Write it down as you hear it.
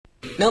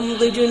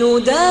نمضي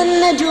جنودا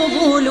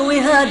نجوب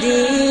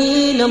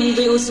الوهادي،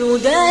 نمضي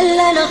أسودا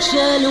لا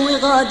نخشى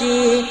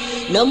الوغادي،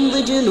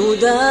 نمضي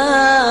جنودا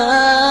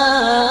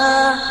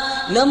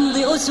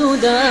نمضي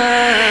أسودا،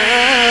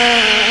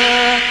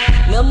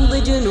 نمضي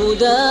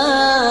جنودا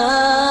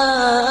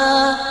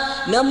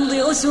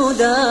نمضي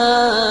أسودا،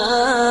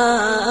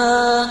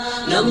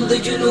 نمضي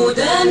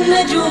جنودا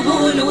نجوب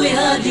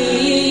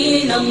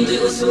الوهادي،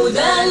 نمضي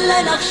أسودا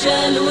لا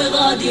نخشى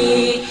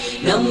الوغادي،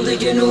 نمضي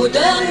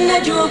جنودا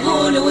نجوب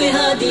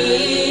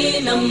الوهادي،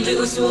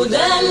 نمضي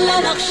أسودا لا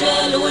نخشى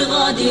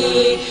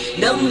الوغادي،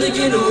 نمضي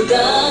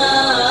جنودا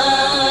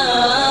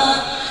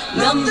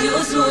نمضي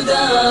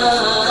أسودا،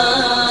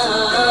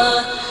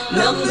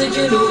 نمضي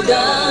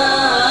جنودا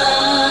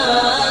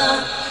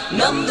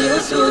نمضي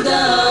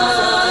أسودا.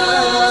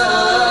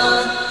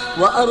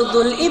 وأرض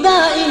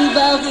الإباء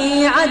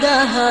الباغي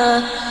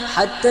عداها،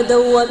 حتى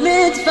دوى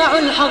مدفع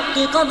الحق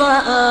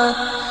قضاء،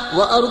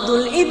 وأرض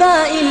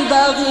الإباء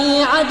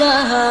الباغي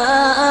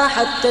عداها،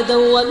 حتى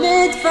دوى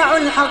مدفع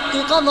الحق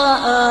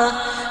قضاء،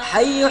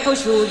 حي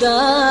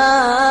حشودا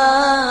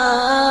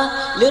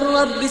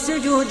للرب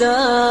سجودا،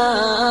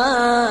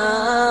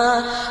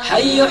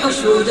 حي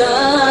حشودا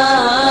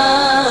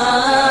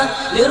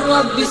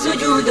للرب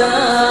سجودا،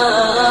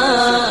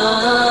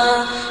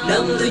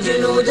 نمضي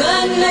جنودا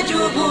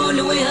نجوب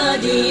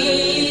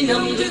الوهادي،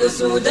 نمضي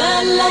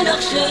أسودا لا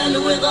نخشى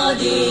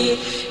الوغادي،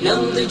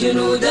 نمضي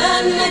جنودا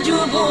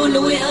نجوب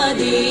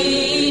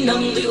الوهادي،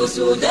 نمضي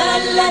أسودا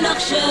لا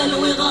نخشى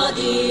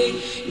الوغادي،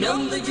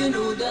 نمضي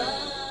جنودا.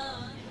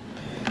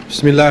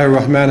 بسم الله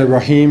الرحمن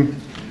الرحيم.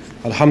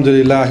 الحمد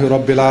لله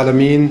رب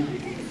العالمين،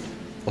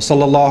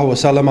 وصلى الله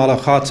وسلم على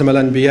خاتم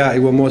الأنبياء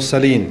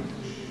والمرسلين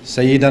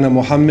سيدنا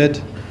محمد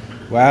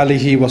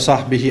وآله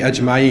وصحبه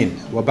أجمعين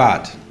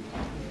وبعد.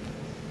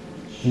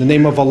 In the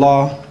name of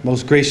Allah,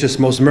 most gracious,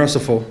 most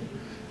merciful,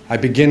 I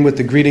begin with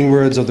the greeting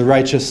words of the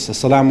righteous.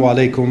 Assalamu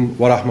alaikum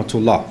wa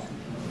rahmatullah.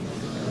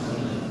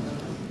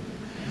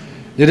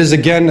 It is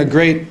again a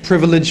great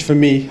privilege for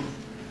me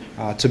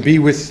to be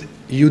with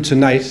you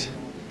tonight,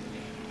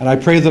 and I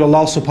pray that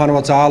Allah subhanahu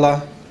wa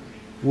ta'ala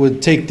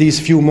would take these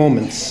few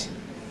moments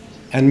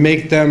and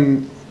make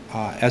them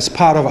as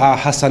part of our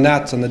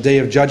hasanat on the Day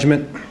of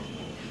Judgment,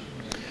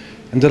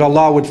 and that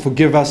Allah would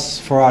forgive us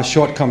for our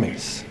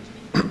shortcomings.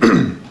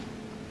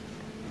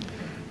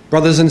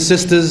 Brothers and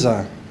sisters,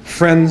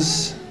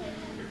 friends,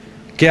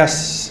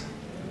 guests,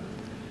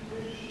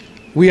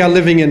 we are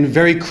living in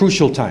very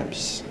crucial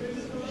times,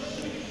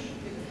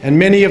 and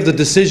many of the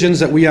decisions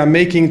that we are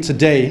making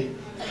today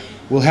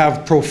will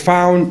have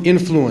profound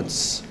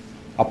influence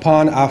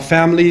upon our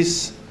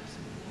families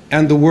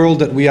and the world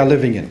that we are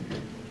living in.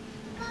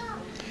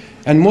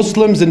 And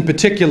Muslims in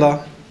particular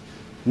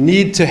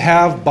need to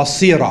have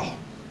basira,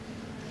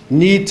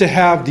 need to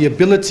have the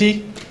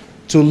ability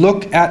to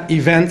look at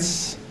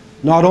events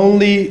not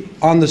only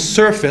on the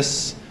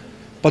surface,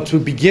 but to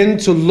begin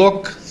to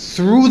look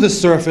through the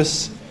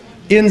surface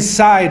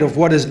inside of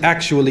what is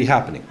actually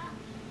happening.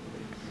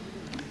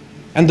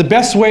 And the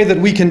best way that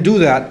we can do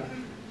that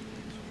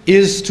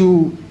is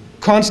to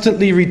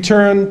constantly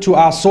return to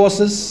our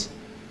sources,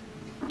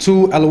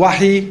 to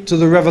al-wahi, to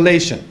the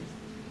revelation,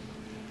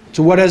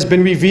 to what has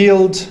been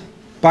revealed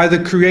by the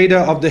Creator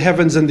of the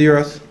heavens and the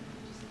earth,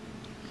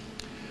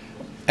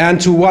 and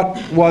to what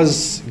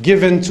was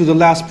given to the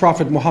last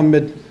Prophet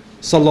Muhammad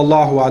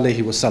sallallahu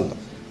alaihi wasallam.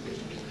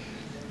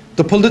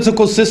 The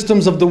political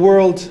systems of the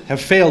world have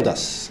failed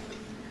us.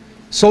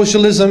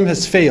 Socialism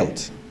has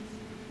failed.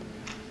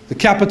 The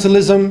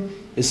capitalism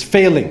is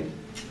failing.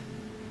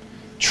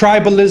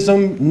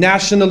 Tribalism,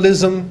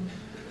 nationalism,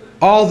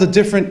 all the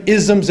different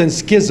isms and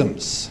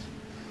schisms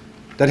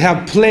that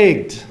have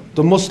plagued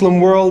the Muslim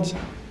world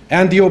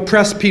and the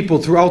oppressed people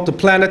throughout the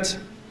planet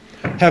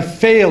have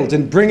failed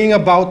in bringing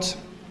about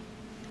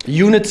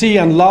unity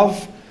and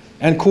love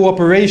and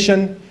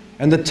cooperation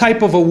and the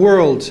type of a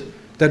world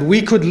that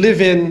we could live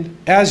in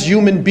as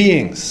human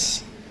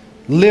beings,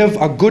 live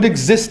a good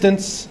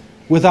existence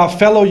with our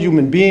fellow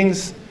human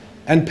beings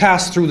and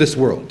pass through this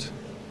world.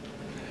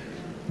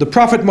 The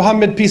Prophet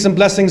Muhammad, peace and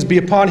blessings be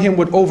upon him,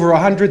 with over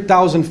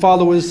 100,000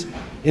 followers,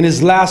 in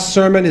his last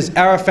sermon, his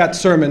Arafat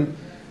sermon,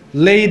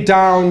 laid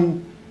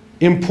down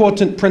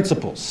important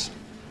principles.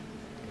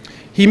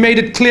 He made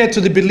it clear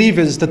to the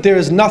believers that there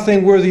is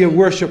nothing worthy of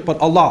worship but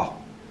Allah,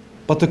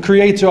 but the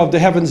Creator of the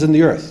heavens and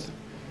the earth,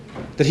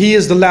 that He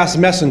is the last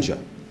messenger,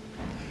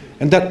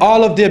 and that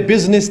all of their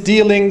business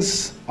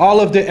dealings, all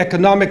of their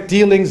economic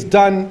dealings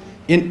done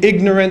in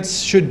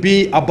ignorance should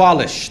be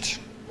abolished,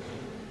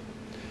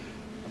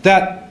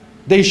 that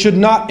they should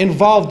not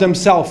involve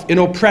themselves in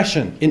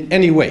oppression in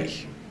any way,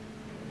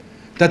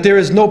 that there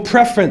is no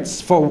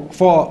preference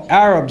for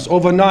Arabs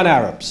over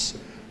non-Arabs,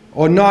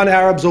 or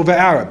non-Arabs over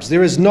Arabs.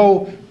 There is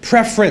no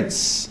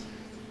preference,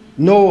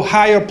 no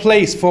higher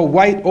place for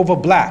white over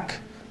black,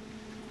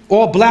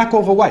 or black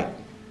over white.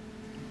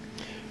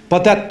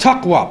 But that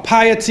taqwa,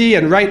 piety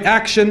and right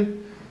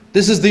action,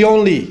 this is the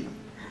only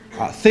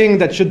thing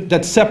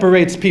that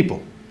separates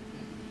people.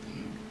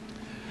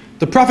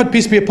 The Prophet,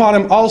 peace be upon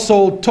him,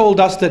 also told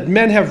us that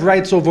men have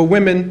rights over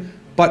women,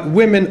 but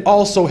women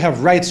also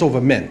have rights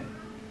over men.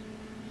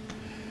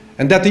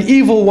 And that the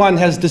evil one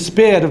has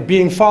despaired of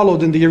being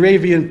followed in the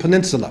Arabian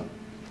Peninsula.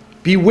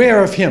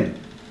 Beware of him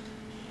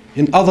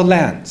in other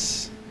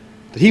lands,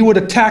 that he would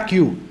attack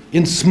you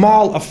in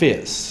small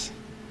affairs.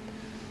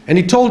 And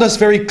he told us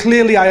very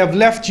clearly, I have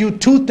left you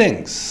two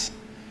things.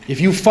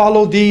 If you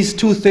follow these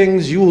two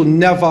things, you will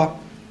never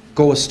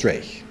go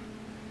astray.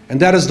 And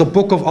that is the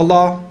book of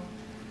Allah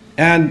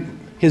and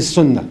his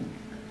sunnah.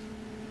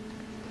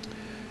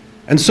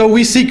 And so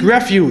we seek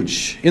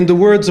refuge in the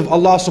words of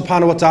Allah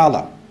subhanahu wa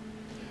ta'ala,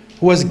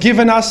 who has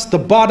given us the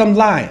bottom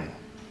line,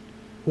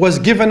 who has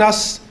given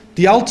us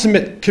the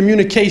ultimate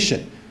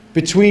communication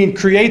between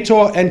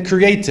creator and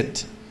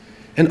created.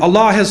 And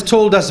Allah has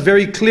told us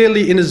very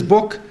clearly in his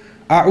book,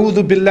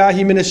 A'udhu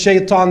billahi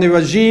minash shaitanir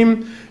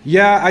rajim,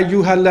 Ya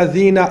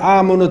ayyuhalladhina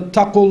amanu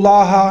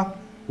taqullaha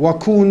wa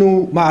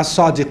kunu ma'as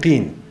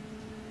sadiqin.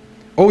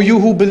 O you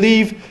who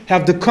believe,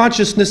 have the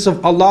consciousness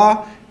of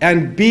Allah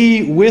and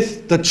be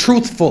with the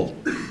truthful.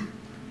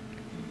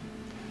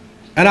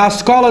 And our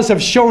scholars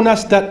have shown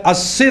us that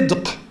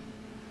as-sidq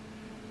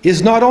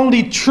is not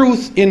only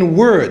truth in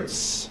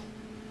words,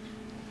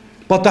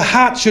 but the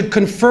heart should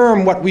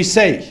confirm what we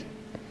say,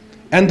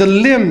 and the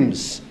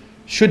limbs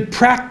should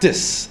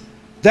practice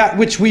that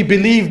which we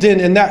believed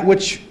in and that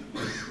which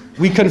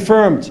we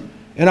confirmed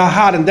in our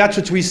heart, and that's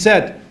what we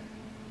said.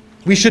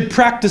 We should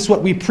practice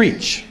what we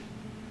preach.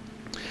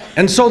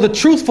 And so the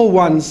truthful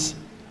ones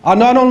are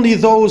not only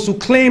those who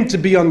claim to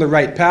be on the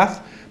right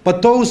path,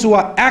 but those who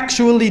are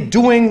actually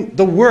doing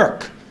the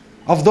work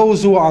of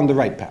those who are on the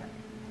right path.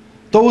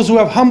 Those who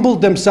have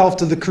humbled themselves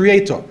to the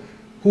Creator,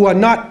 who are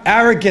not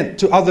arrogant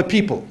to other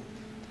people,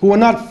 who are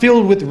not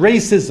filled with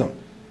racism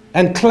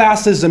and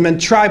classism and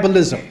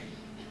tribalism,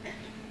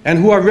 and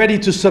who are ready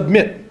to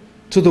submit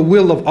to the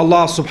will of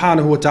Allah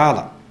subhanahu wa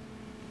ta'ala.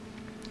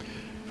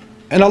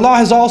 And Allah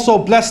has also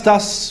blessed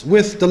us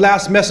with the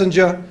last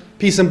messenger,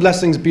 peace and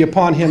blessings be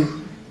upon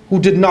him, who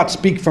did not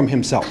speak from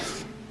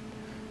himself,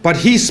 but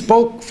he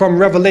spoke from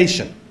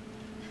revelation.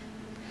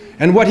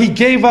 And what he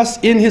gave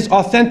us in his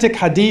authentic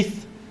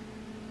hadith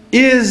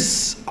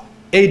is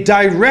a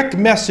direct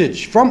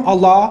message from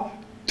Allah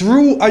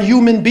through a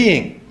human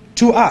being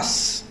to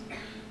us,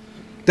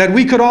 that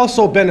we could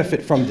also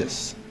benefit from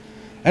this.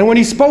 And when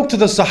he spoke to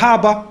the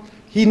Sahaba,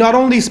 he not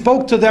only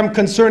spoke to them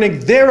concerning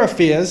their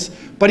affairs,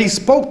 but he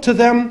spoke to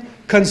them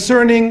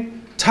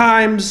concerning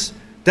times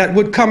that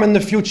would come in the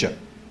future.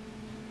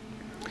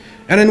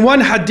 And in one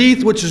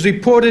hadith which is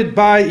reported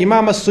by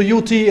Imam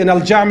as-Suyuti in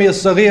Al-Jami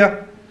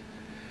as-Saghir,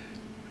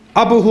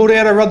 Abu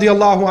Hurairah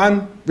radiallahu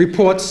an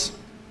reports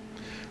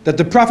that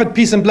the Prophet,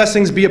 peace and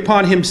blessings be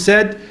upon him,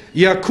 said,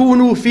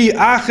 يَكُونُ فِي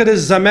آخِرِ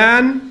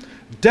الزَّمَانِ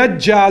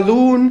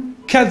دَجَّالُونَ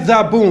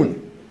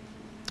كَذَّابُونَ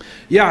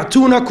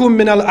يَعْتُونَكُمْ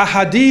مِنَ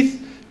الْأَحَادِيثِ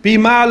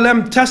بِمَا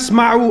لَمْ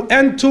تَسْمَعُوا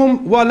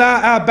أَنْتُمْ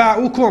وَلَا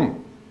آبَاؤُكُمْ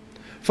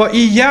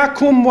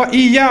فَإِيَّاكُمْ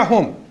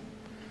وَإِيَّاهُمْ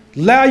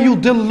لَا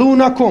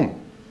يُضِلُّونَكُمْ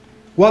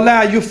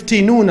وَلَا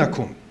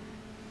يُفْتِنُونَكُمْ.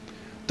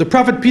 The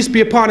Prophet, peace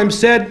be upon him,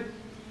 said,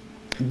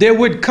 there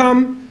would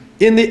come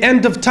in the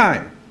end of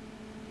time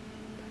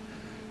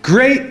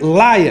great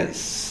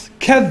liars,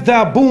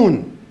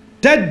 kadhabun,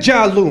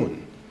 dajjalun,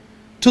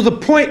 to the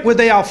point where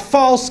they are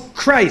false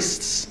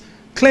Christs,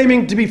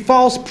 claiming to be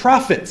false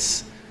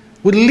prophets,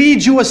 would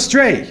lead you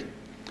astray.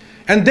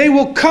 And they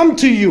will come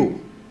to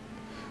you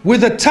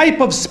with a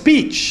type of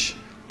speech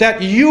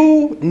that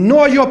you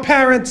nor your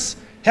parents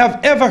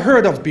have ever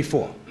heard of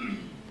before.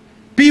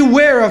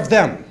 Beware of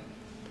them.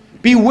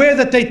 Beware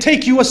that they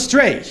take you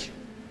astray.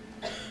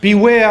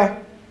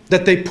 Beware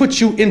that they put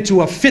you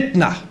into a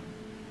fitna,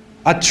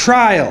 a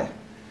trial,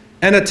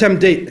 and a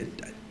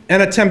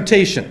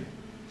temptation.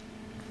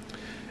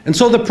 And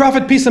so the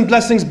Prophet, peace and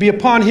blessings be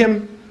upon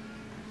him,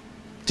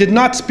 did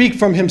not speak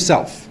from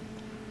himself.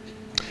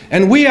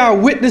 And we are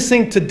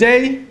witnessing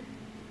today,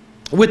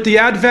 with the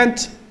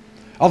advent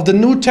of the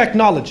new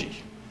technology,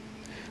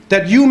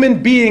 that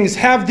human beings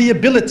have the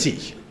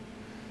ability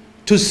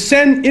to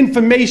send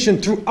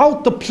information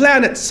throughout the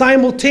planet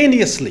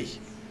simultaneously.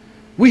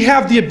 We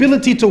have the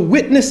ability to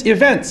witness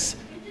events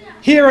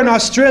here in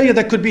Australia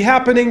that could be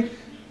happening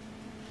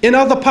in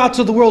other parts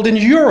of the world. In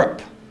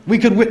Europe, we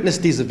could witness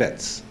these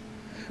events.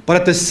 But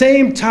at the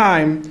same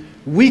time,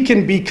 we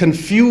can be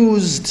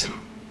confused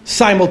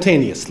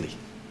simultaneously.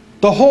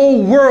 The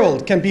whole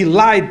world can be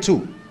lied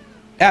to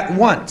at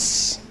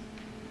once.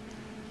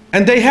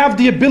 And they have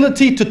the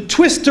ability to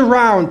twist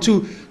around,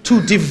 to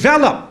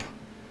develop,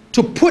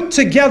 to put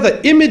together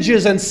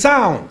images and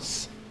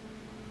sounds,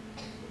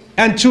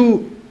 and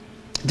to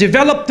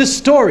develop this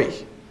story,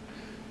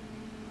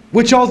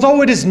 which,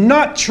 although it is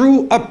not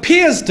true,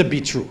 appears to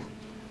be true.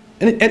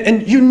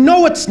 And you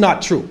know it's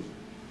not true,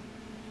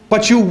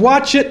 but you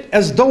watch it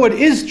as though it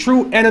is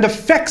true, and it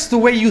affects the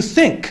way you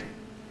think.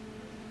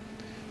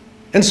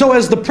 And so,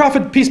 as the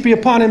Prophet, peace be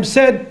upon him,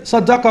 said,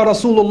 Sadaqa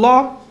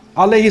Rasulullah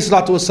alayhi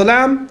salatu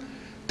wasalam,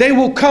 they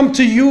will come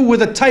to you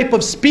with a type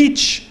of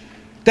speech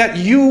that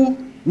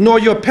you nor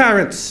your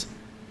parents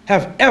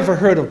have ever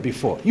heard of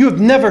before. You have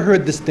never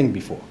heard this thing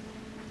before.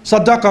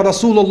 Sadaqa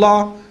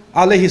Rasulullah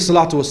alayhi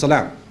salatu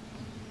wasalam.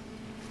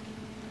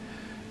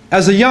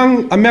 As a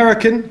young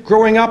American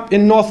growing up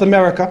in North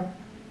America,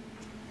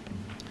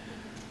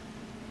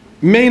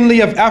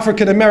 mainly of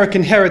African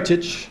American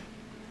heritage,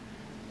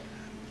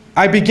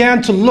 I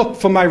began to look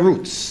for my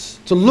roots,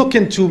 to look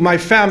into my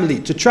family,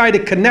 to try to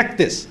connect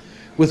this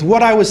with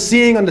what I was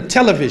seeing on the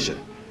television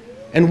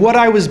and what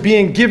I was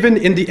being given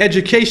in the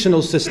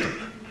educational system.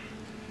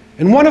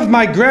 And one of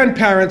my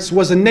grandparents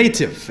was a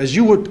native, as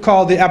you would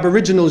call the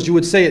Aboriginals, you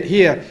would say it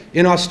here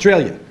in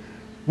Australia.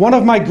 One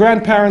of my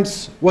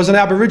grandparents was an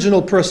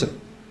Aboriginal person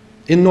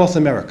in North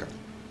America.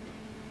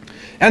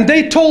 And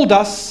they told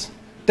us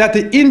that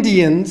the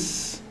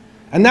Indians,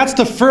 and that's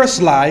the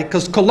first lie,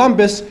 because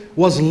Columbus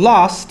was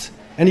lost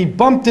and he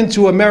bumped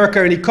into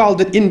America and he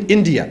called it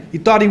India. He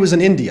thought he was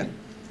in India.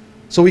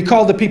 So he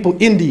called the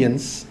people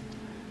Indians.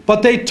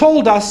 But they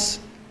told us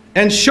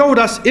and showed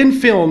us in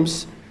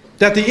films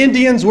that the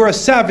Indians were a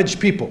savage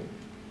people.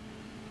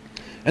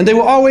 And they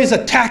were always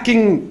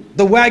attacking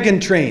the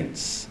wagon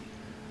trains.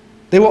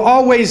 They were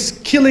always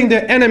killing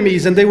their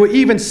enemies, and they were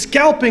even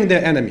scalping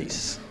their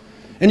enemies.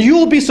 And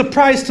you'll be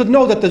surprised to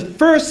know that the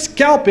first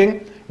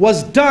scalping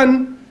was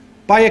done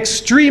by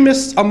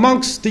extremists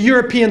amongst the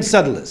European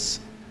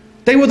settlers.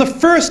 They were the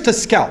first to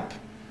scalp.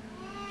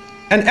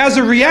 And as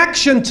a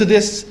reaction to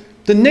this,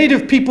 the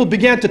native people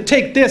began to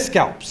take their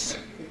scalps.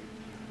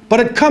 But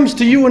it comes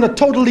to you in a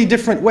totally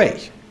different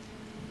way.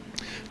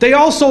 They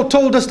also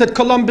told us that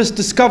Columbus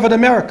discovered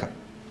America,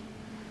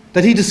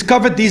 that he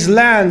discovered these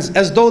lands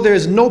as though there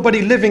is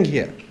nobody living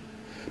here.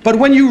 But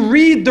when you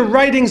read the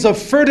writings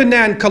of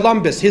Ferdinand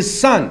Columbus, his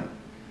son,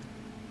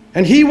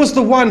 and he was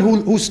the one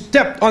who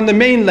stepped on the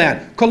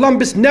mainland.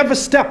 Columbus never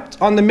stepped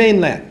on the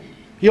mainland.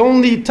 He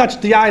only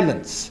touched the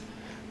islands.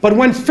 But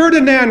when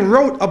Ferdinand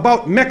wrote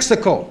about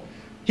Mexico,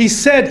 he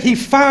said he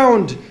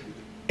found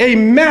a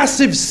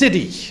massive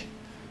city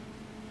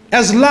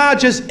as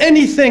large as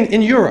anything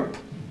in Europe,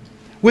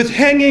 with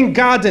hanging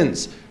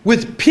gardens,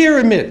 with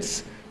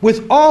pyramids,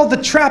 with all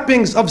the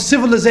trappings of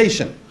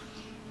civilization.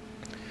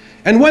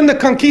 And when the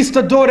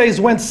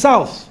conquistadores went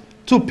south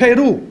to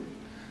Peru,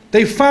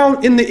 they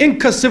found in the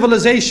Inca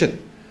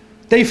civilization,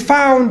 they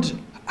found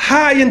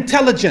high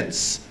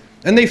intelligence,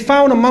 and they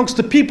found amongst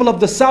the people of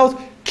the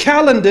south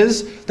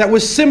calendars that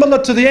were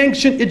similar to the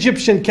ancient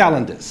Egyptian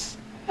calendars.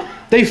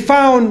 They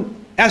found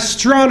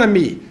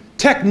astronomy,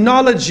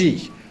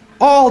 technology,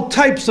 all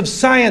types of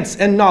science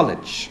and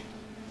knowledge.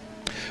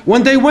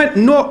 When they went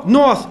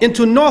north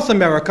into North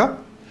America,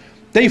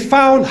 they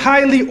found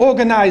highly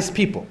organized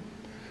people.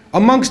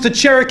 Amongst the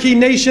Cherokee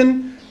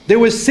Nation, there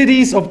were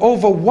cities of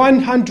over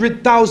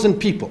 100,000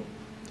 people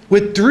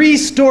with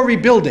 3-story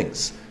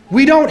buildings.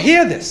 We don't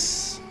hear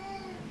this.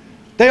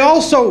 They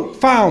also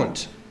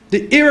found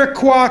the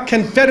Iroquois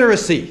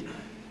Confederacy,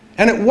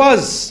 and it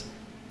was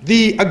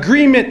the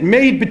agreement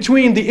made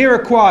between the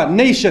Iroquois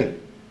nation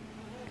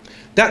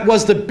that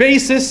was the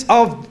basis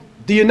of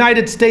the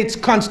United States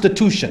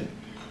Constitution.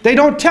 They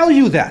don't tell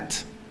you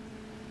that.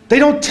 They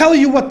don't tell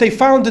you what they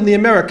found in the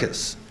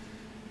Americas.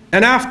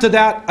 And after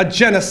that, a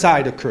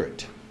genocide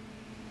occurred.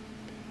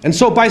 And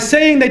so by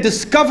saying they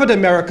discovered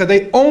America,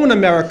 they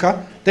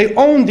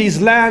own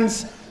these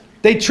lands,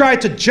 they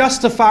tried to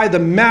justify the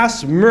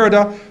mass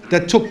murder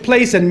that took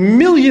place, and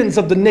millions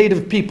of the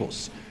native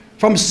peoples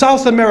from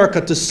South America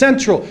to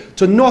Central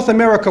to North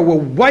America were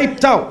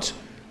wiped out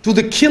through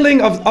the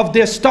killing of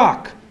their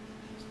stock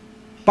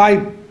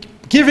by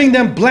giving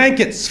them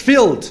blankets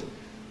filled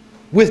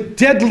with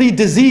deadly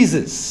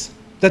diseases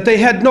that they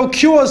had no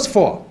cures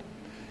for.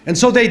 And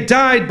so they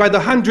died by the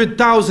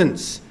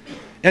 100,000s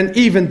and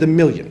even the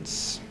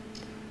millions.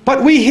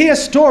 But we hear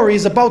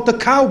stories about the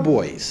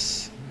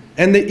cowboys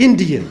and the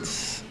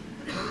Indians,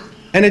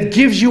 and it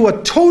gives you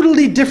a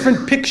totally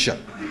different picture.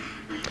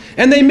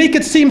 And they make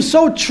it seem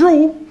so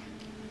true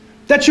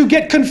that you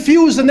get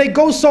confused, and they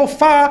go so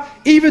far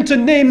even to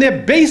name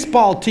their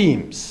baseball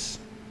teams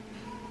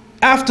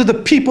after the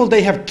people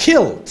they have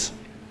killed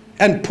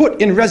and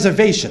put in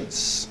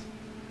reservations.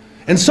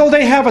 And so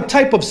they have a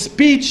type of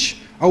speech,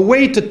 a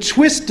way to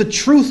twist the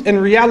truth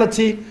and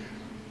reality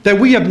that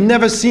we have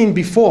never seen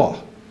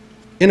before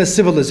in a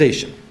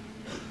civilization.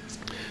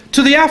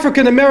 To the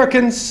African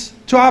Americans,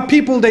 to our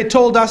people, they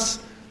told us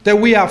that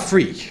we are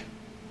free.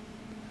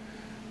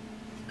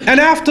 And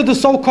after the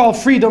so-called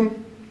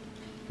freedom,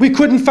 we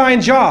couldn't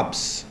find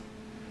jobs.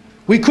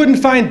 We couldn't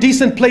find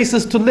decent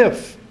places to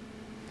live.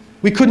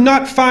 We could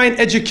not find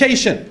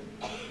education.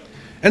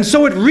 And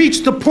so it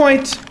reached the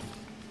point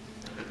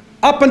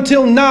up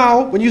until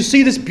now, when you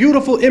see this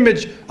beautiful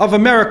image of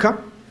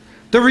America,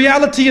 the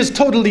reality is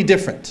totally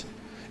different.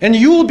 And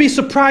you will be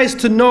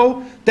surprised to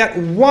know that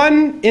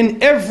 1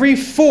 in every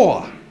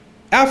 4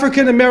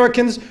 African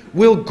Americans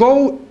will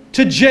go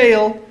to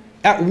jail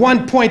at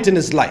one point in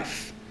his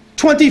life.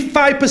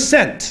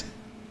 25%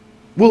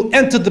 will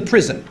enter the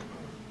prison.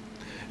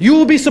 You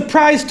will be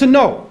surprised to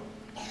know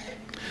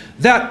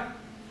that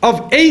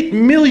of 8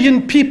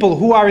 million people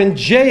who are in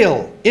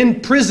jail in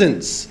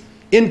prisons,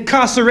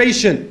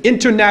 incarceration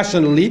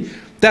internationally,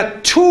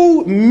 that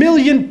 2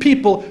 million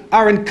people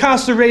are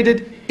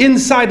incarcerated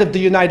inside of the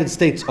United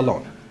States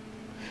alone.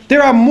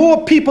 There are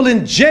more people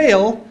in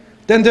jail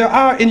than there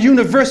are in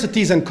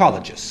universities and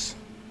colleges.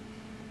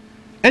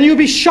 And you'll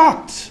be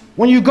shocked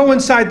when you go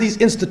inside these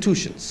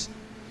institutions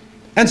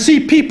and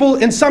see people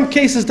in some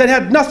cases that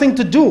had nothing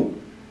to do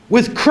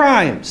with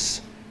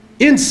crimes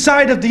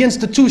inside of the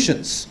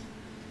institutions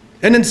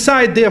and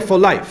inside there for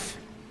life.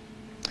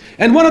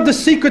 And one of the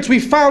secrets we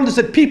found is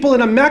that people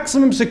in a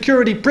maximum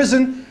security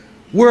prison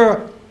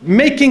were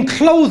making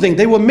clothing.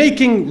 They were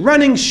making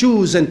running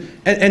shoes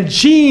and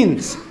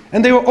jeans,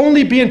 and they were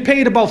only being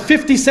paid about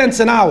 50 cents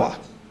an hour.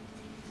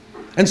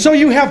 And so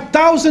you have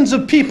thousands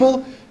of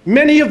people,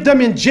 many of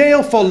them in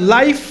jail for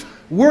life,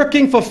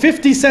 working for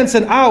 50 cents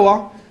an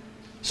hour.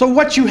 So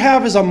what you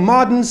have is a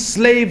modern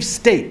slave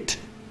state.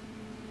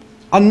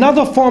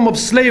 Another form of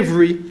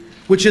slavery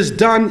which is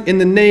done in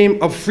the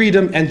name of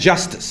freedom and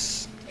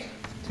justice.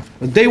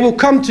 They will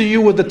come to you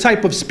with the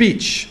type of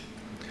speech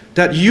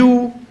that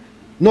you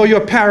nor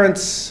your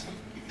parents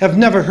have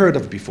never heard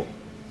of before.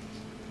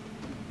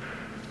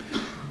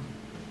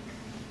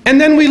 And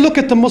then we look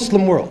at the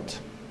Muslim world,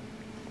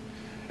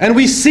 and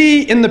we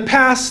see in the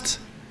past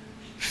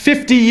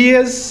 50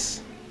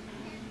 years,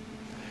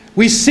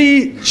 we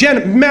see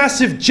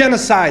massive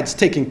genocides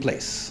taking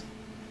place.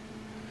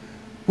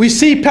 We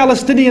see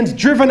Palestinians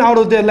driven out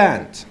of their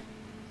land.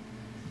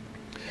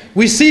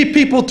 We see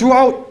people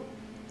throughout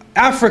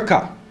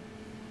Africa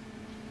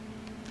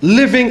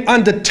living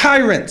under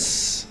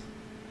tyrants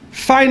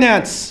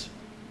financed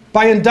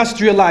by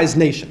industrialized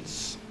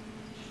nations.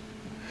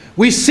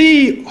 We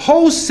see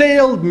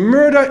wholesale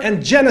murder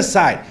and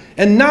genocide.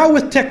 And now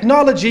with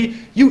technology,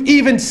 you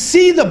even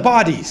see the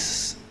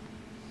bodies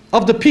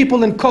of the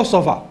people in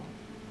Kosovo,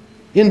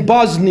 in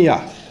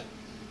Bosnia,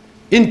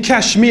 in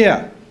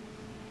Kashmir.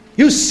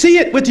 You see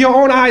it with your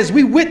own eyes.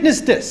 We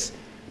witnessed this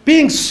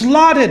being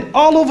slaughtered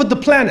all over the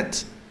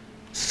planet.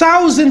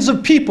 Thousands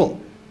of people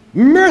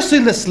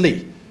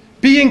mercilessly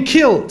being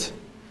killed.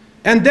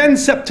 And then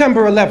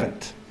September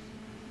 11th,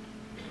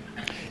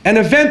 an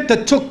event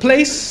that took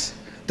place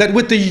that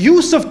with the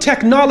use of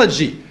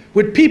technology,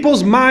 with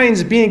people's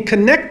minds being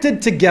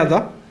connected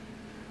together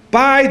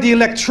by the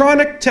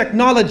electronic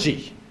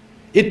technology,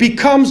 it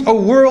becomes a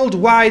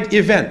worldwide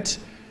event.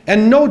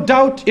 And no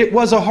doubt it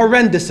was a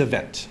horrendous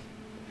event.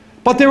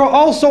 But there are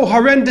also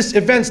horrendous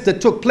events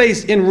that took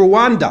place in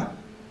Rwanda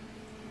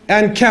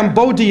and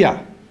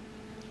Cambodia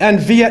and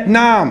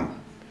Vietnam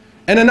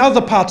and in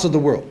other parts of the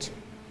world.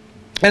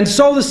 And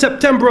so the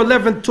September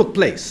 11th took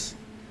place.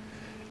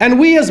 And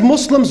we as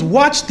Muslims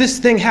watched this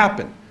thing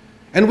happen.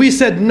 And we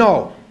said,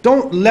 no,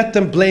 don't let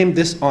them blame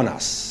this on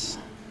us.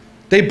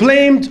 They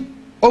blamed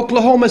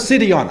Oklahoma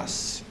City on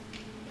us.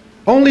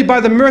 Only by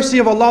the mercy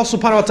of Allah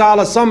subhanahu wa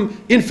ta'ala,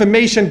 some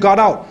information got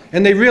out.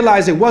 And they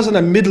realized it wasn't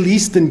a Middle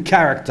Eastern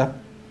character.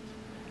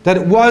 That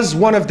it was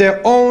one of their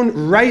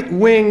own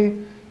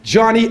right-wing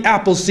Johnny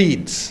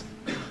Appleseeds.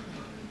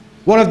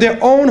 One of their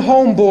own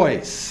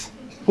homeboys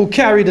who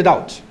carried it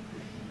out.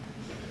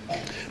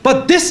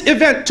 But this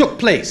event took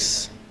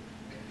place,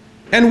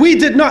 and we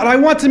did not, I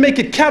want to make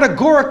it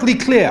categorically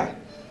clear,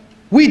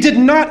 we did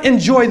not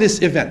enjoy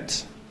this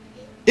event.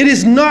 It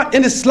is not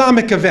an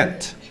Islamic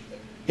event.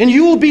 And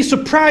you will be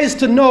surprised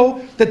to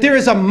know that there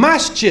is a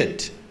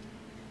masjid.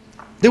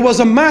 There was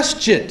a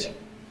masjid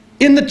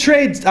in the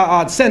trade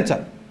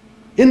center,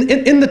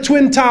 in the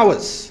Twin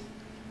Towers.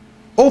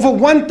 Over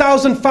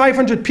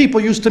 1,500 people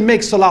used to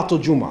make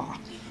Salatul Jum'ah.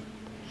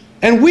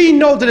 And we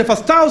know that if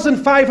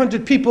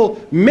 1,500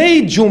 people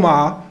made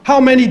Jum'ah, how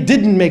many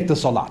didn't make the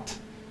Salat?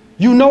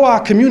 You know our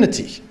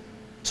community.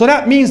 So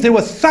that means there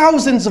were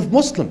thousands of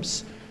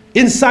Muslims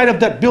inside of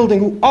that building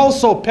who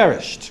also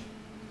perished.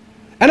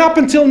 And up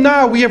until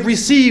now, we have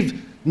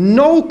received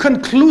no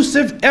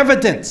conclusive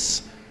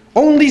evidence,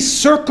 only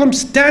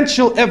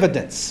circumstantial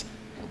evidence,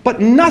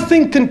 but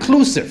nothing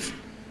conclusive.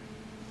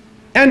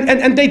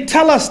 And they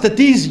tell us that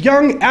these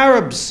young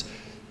Arabs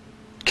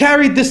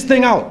carried this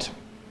thing out.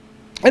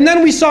 And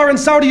then we saw in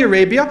Saudi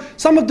Arabia,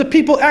 some of the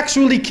people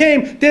actually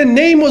came, their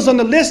name was on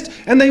the list,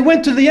 and they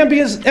went to the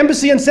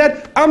embassy and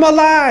said, I'm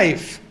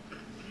alive.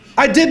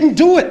 I didn't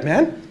do it,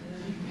 man.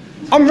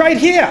 I'm right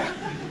here.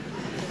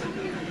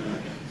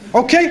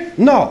 Okay?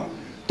 No.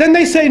 Then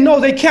they say, no,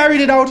 they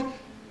carried it out,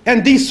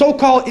 and these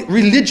so-called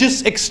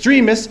religious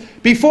extremists,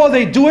 before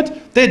they do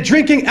it, they're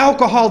drinking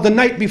alcohol the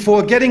night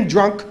before, getting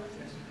drunk,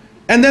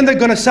 and then they're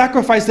going to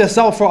sacrifice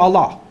themselves for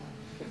Allah.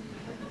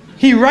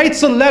 He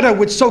writes a letter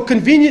which so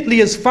conveniently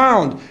is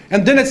found,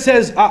 and then it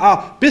says,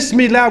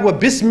 Bismillah wa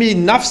bismi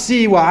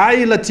nafsi wa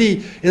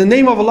ailati, in the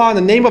name of Allah, in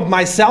the name of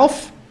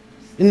myself,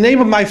 in the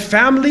name of my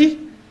family.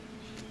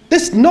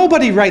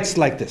 Nobody writes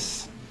like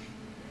this.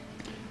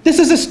 This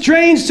is a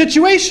strange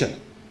situation.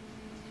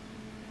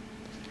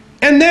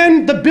 And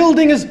then the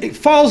building it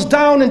falls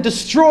down and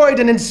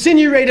destroyed and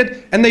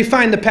incinerated, and they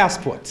find the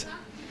passport.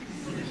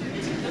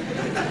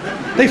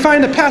 They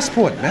find the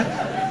passport,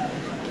 man.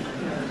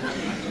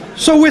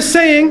 So we're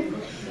saying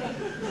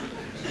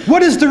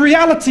What is the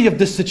reality of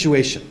this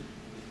situation?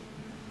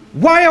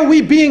 Why are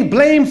we being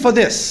blamed for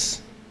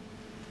this?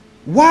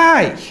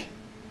 Why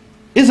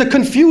is a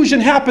confusion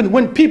happen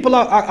when people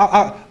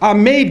are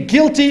made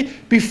guilty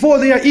before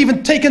they are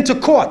even taken to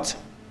court?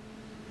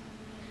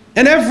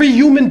 And every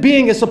human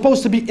being is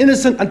supposed to be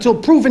innocent until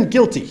proven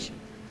guilty.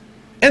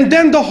 And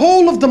then the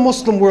whole of the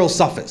Muslim world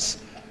suffers.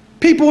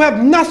 People who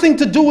have nothing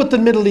to do with the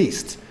Middle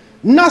East,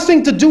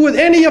 nothing to do with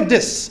any of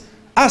this,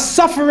 are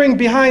suffering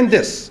behind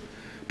this.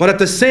 But at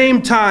the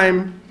same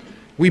time,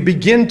 we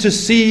begin to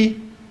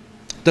see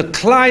the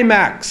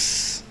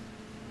climax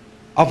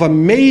of a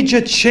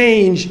major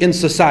change in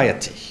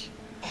society,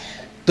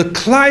 the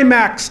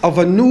climax of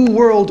a new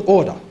world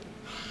order.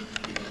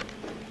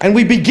 And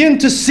we begin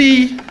to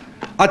see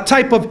a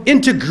type of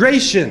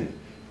integration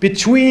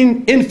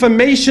between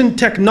information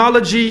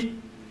technology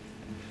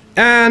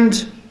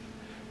and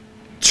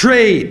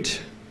trade.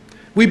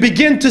 We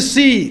begin to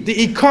see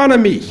the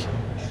economy,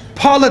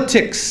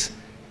 politics,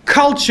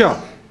 culture,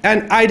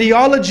 and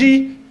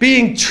ideology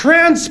being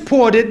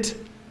transported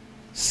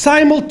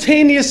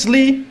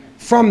simultaneously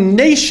from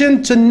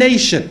nation to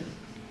nation.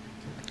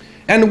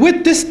 And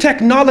with this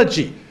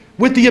technology,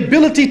 with the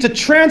ability to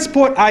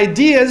transport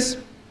ideas,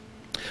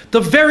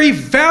 the very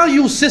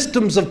value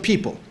systems of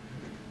people,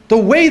 the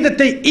way that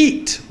they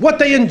eat, what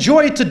they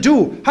enjoy to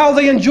do, how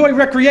they enjoy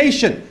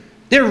recreation,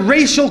 their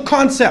racial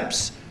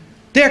concepts,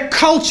 their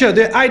culture,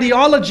 their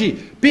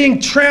ideology being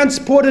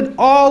transported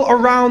all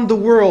around the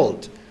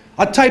world,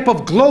 a type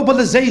of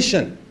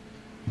globalization.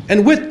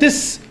 And with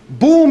this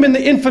boom in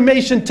the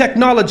information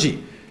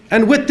technology,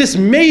 and with this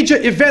major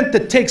event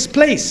that takes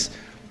place,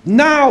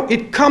 now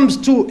it comes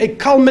to a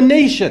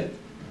culmination,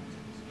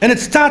 and it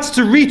starts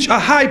to reach a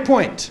high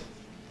point.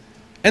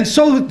 And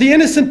so the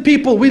innocent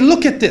people, we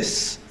look at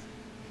this,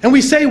 and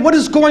we say, what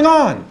is going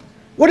on?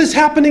 What is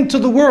happening to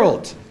the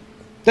world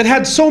that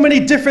had so many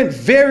different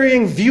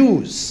varying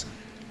views,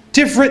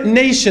 different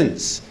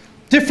nations,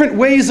 different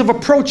ways of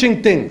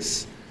approaching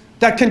things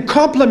that can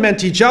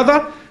complement each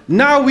other?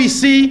 Now we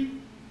see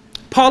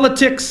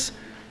politics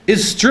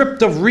is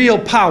stripped of real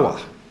power,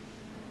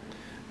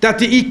 that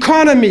the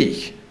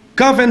economy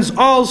governs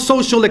all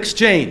social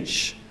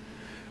exchange.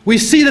 We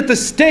see that the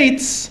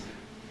states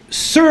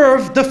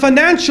serve the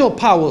financial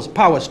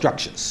power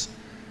structures,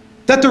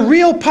 that the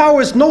real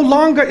power is no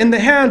longer in the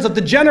hands of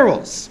the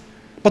generals,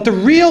 but the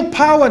real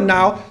power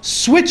now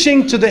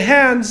switching to the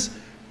hands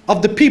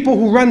of the people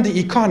who run the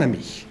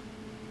economy,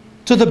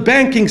 to the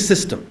banking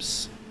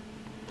systems.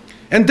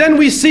 And then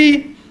we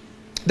see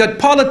that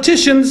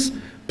politicians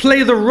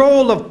play the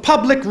role of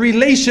public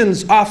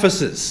relations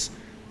officers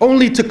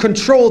only to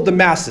control the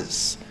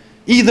masses,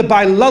 either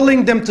by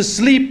lulling them to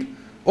sleep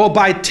or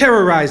by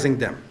terrorizing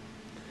them.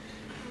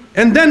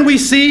 And then we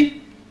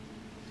see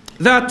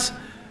that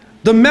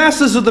the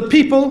masses of the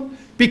people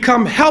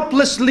become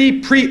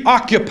helplessly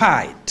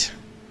preoccupied.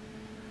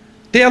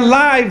 Their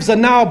lives are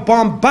now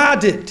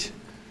bombarded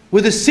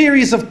with a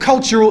series of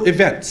cultural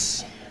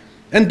events.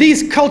 And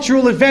these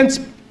cultural events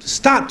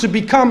start to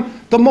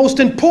become the most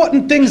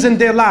important things in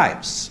their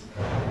lives.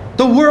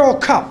 The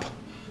World Cup,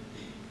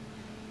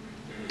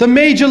 the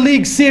Major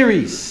League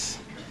Series,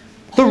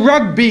 the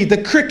rugby,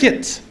 the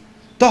cricket,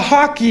 the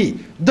hockey,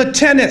 the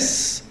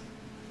tennis,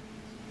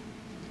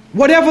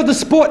 whatever the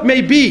sport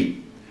may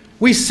be,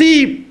 we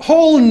see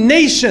whole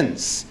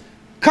nations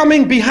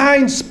coming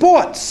behind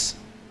sports.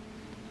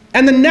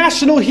 And the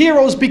national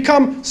heroes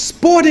become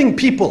sporting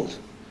people.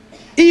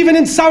 Even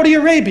in Saudi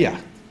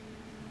Arabia,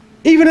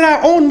 even in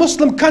our own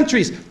Muslim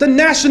countries, the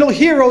national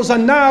heroes are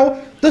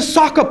now the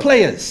soccer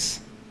players.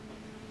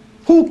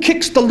 Who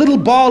kicks the little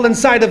ball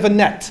inside of a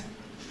net?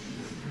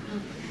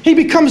 He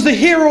becomes the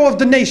hero of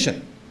the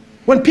nation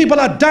when people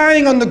are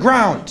dying on the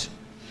ground.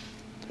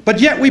 But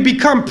yet we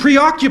become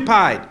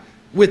preoccupied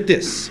with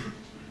this.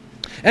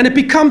 And it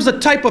becomes a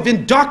type of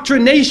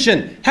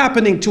indoctrination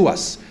happening to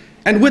us.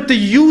 And with the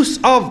use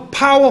of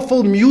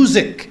powerful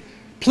music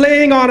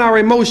playing on our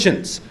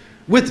emotions,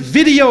 with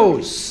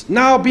videos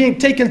now being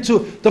taken to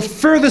the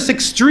furthest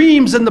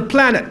extremes in the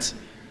planet,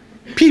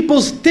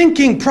 people's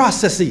thinking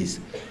processes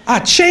are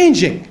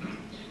changing.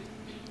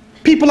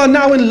 People are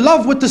now in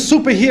love with the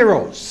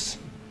superheroes,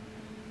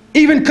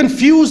 even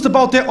confused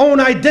about their own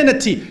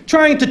identity,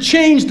 trying to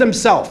change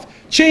themselves,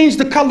 change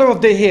the color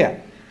of their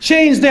hair,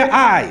 change their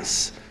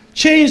eyes,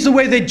 change the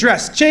way they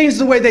dress, change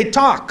the way they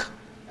talk,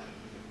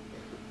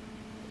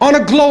 on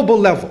a global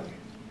level.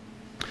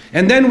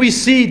 And then we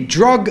see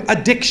drug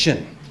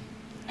addiction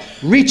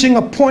reaching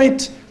a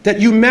point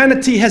that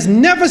humanity has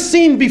never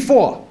seen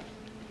before.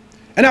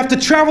 And after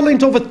traveling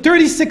to over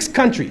 36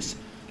 countries,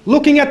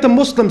 looking at the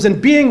Muslims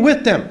and being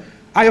with them,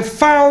 I have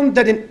found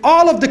that in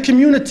all of the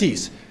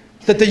communities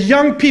that the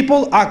young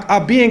people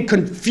are being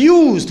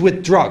confused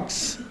with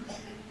drugs.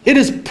 It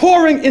is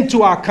pouring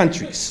into our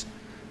countries.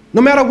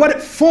 No matter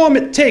what form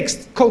it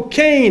takes,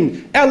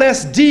 cocaine,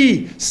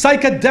 LSD,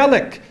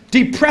 psychedelic,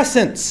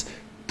 depressants,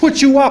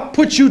 put you up,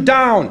 put you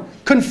down,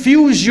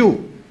 confuse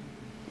you,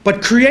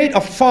 but create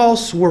a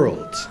false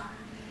world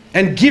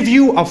and give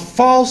you a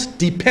false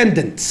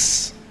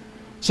dependence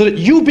so that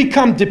you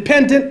become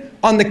dependent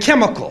on the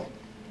chemical.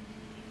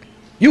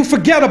 You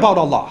forget about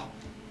Allah.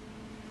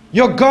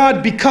 Your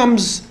God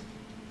becomes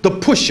the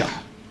pusher.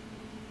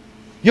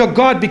 Your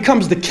God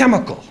becomes the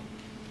chemical.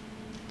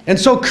 And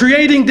so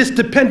creating this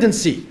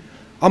dependency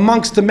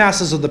amongst the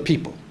masses of the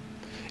people.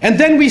 And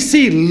then we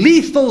see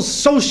lethal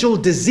social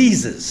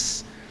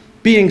diseases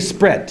being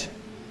spread.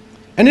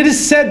 And it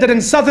is said that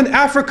in southern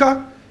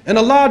Africa, and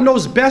Allah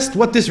knows best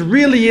what this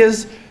really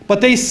is, but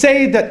they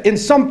say that in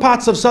some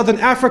parts of southern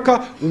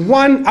Africa,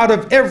 1 out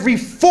of every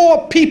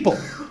 4 people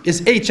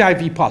is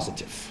HIV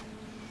positive.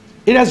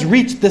 It has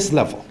reached this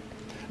level.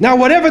 Now,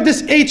 whatever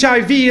this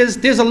HIV is,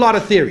 there's a lot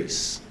of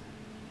theories.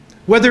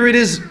 Whether it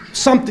is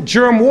some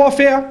germ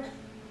warfare,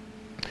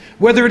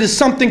 whether it is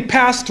something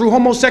passed through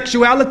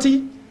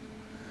homosexuality,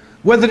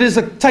 whether it is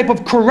a type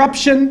of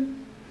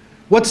corruption.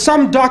 What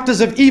some doctors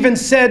have even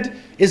said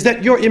is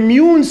that your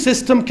immune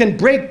system can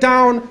break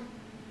down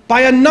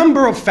by a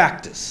number of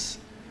factors.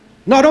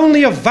 Not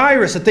only a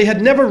virus that they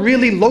had never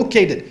really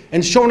located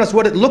and shown us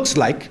what it looks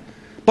like,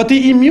 but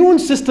the immune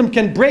system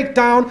can break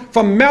down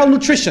from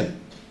malnutrition,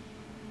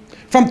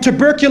 from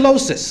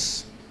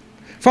tuberculosis,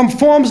 from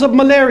forms of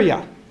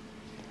malaria.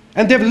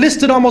 And they've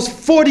listed almost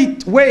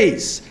 40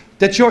 ways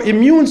that your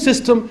immune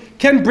system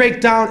can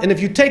break down, and if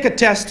you take a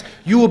test,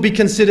 you will be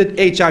considered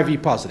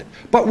HIV positive.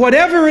 But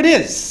whatever it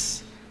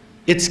is,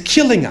 it's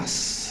killing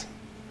us.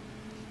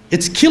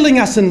 It's killing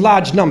us in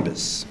large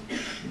numbers.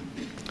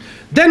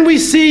 Then we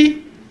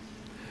see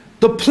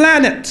the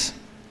planet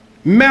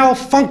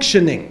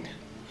malfunctioning.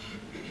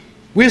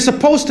 We're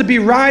supposed to be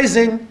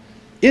rising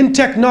in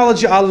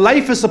technology. Our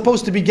life is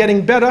supposed to be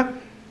getting better,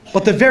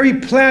 but the very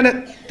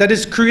planet that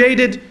is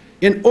created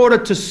in order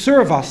to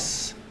serve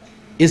us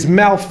is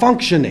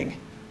malfunctioning.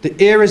 The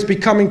air is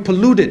becoming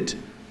polluted.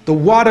 The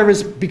water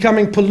is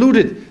becoming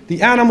polluted.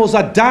 The animals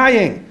are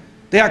dying.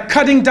 They are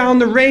cutting down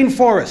the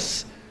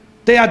rainforests.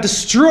 They are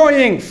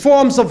destroying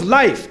forms of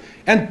life.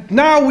 And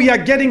now we are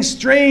getting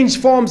strange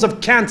forms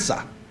of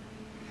cancer.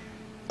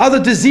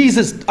 Other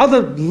diseases,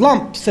 other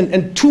lumps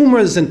and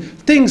tumors and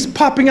things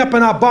popping up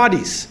in our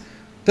bodies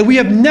that we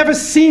have never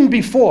seen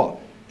before.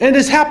 And it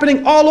is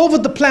happening all over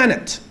the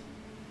planet.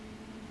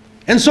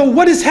 And so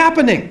what is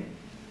happening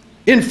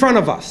in front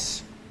of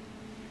us?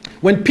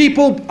 When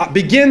people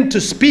begin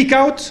to speak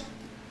out,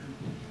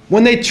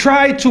 when they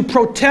try to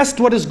protest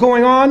what is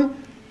going on,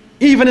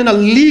 even in a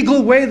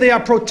legal way they are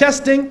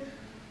protesting,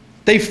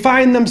 they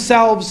find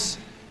themselves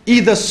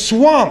either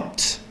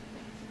swamped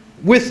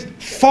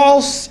with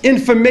false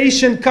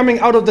information coming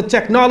out of the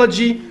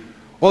technology,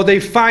 or they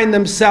find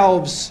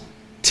themselves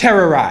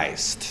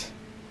terrorized.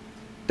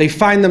 They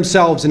find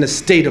themselves in a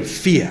state of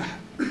fear.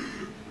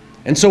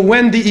 And so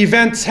when the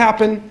events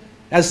happen,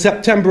 as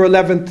September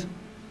 11th,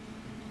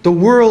 the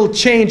world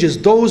changes.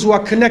 Those who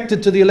are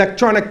connected to the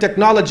electronic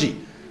technology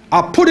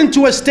are put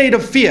into a state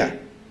of fear.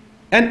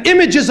 And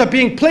images are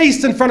being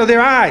placed in front of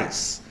their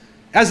eyes,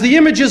 as the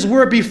images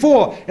were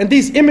before. And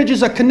these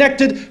images are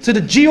connected to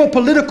the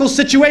geopolitical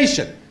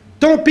situation.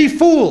 Don't be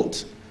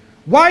fooled.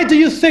 Why do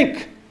you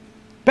think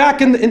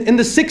back in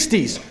the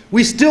 60s,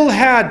 we still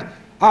had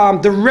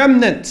the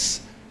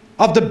remnants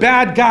of the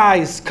bad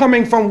guys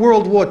coming from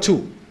World War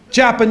II?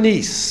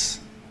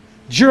 Japanese,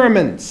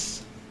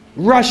 Germans,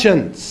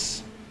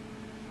 Russians.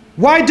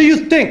 Why do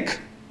you think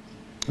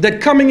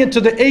that coming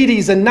into the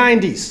 80s and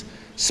 90s,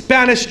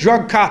 Spanish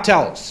drug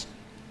cartels,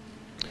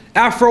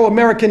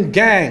 Afro-American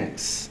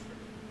gangs,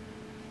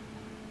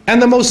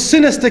 and the most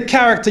sinister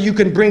character you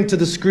can bring to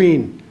the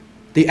screen,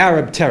 the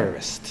Arab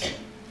terrorist?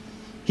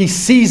 He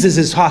seizes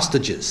his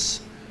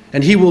hostages,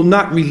 and he will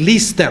not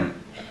release them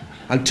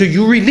until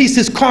you release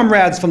his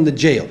comrades from the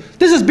jail.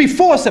 This is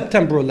before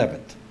September 11th.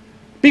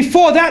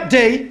 Before that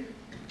day,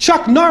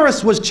 Chuck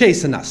Norris was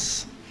chasing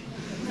us.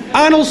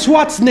 Arnold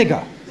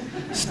Schwarzenegger,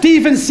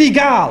 Steven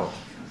Seagal,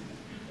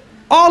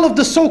 all of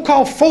the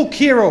so-called folk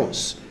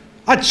heroes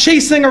are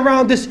chasing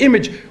around this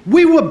image.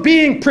 We were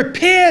being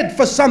prepared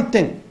for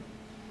something.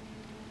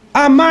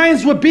 Our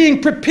minds were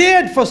being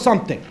prepared for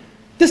something.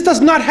 This does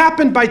not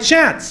happen by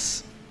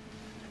chance.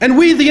 And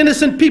we, the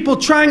innocent people,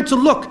 trying to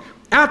look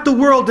at the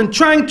world and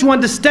trying to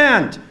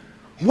understand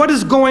what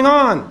is going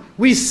on,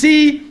 we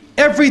see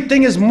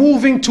everything is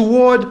moving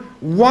toward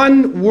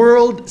one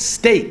world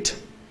state,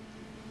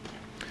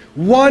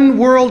 one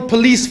world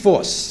police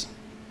force,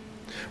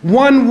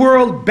 one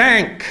world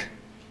bank,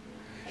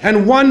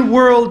 and one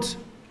world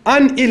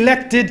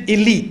unelected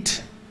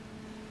elite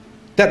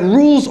that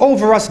rules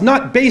over us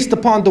not based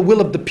upon the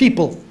will of the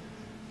people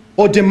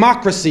or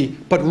democracy,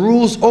 but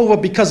rules over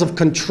because of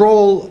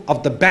control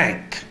of the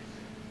bank,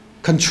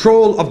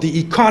 control of the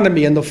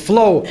economy and the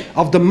flow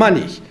of the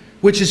money,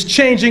 which is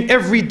changing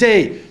every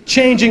day,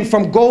 changing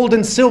from gold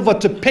and silver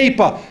to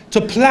paper to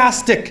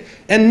plastic.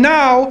 And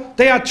now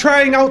they are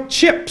trying out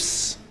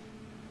chips.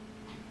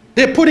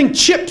 They're putting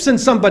chips in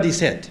somebody's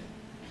head.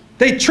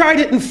 They tried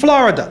it in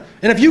Florida.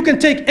 And if you can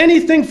take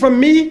anything from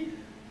me,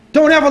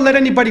 don't ever let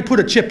anybody put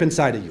a chip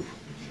inside of you.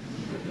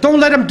 Don't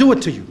let them do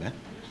it to you, man.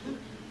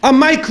 A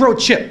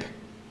microchip.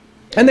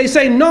 And they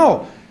say,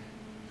 no,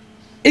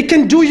 It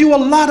can do you a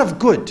lot of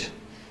good.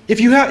 If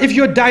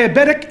you're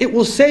diabetic, it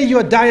will say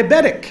you're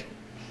diabetic.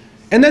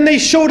 And then they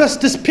showed us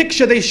this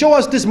picture, they show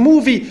us this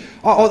movie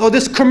or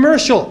this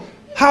commercial,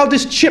 how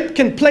this chip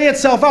can play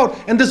itself out.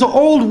 And there's an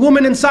old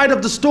woman inside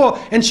of the store,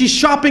 and she's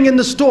shopping in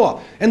the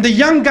store. And the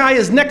young guy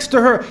is next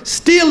to her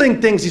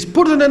stealing things. He's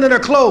putting it in her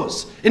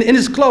clothes, in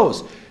his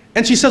clothes.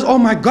 And she says, oh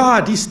my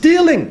God, he's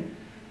stealing.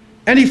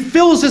 And he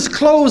fills his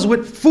clothes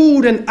with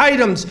food and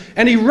items,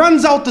 and he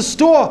runs out the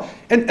store,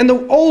 and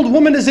the old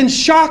woman is in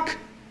shock.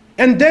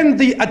 And then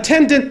the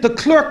attendant, the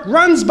clerk,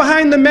 runs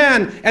behind the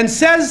man and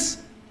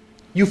says,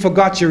 you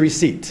forgot your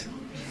receipt.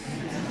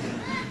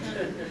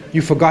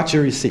 You forgot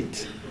your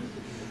receipt.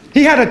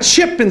 He had a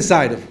chip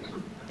inside of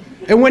him.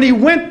 And when he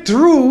went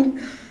through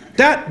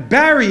that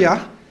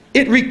barrier,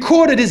 it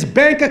recorded his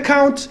bank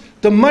account,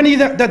 the money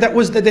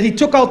that he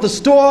took out the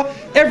store,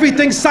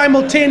 everything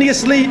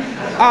simultaneously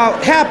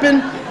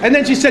happened. And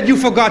then she said, you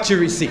forgot your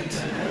receipt.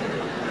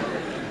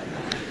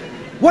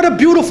 What a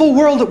beautiful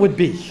world it would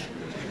be.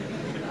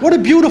 What a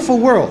beautiful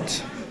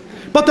world.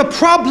 But the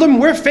problem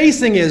we're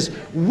facing is,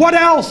 what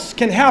else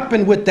can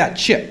happen with that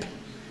chip?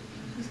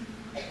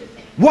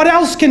 What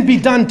else can be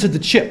done to the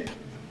chip?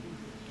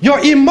 Your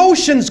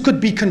emotions could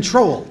be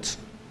controlled.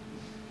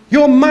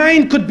 Your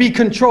mind could be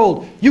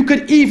controlled. You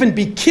could even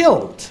be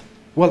killed.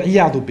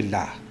 Wal-iyadu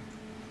billah.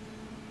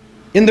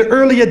 In the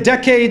earlier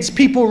decades,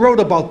 people wrote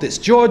about this.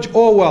 George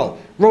Orwell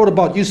wrote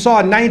about, you saw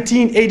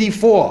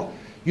 1984.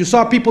 You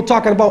saw people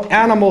talking about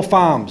animal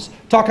farms,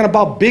 talking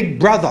about Big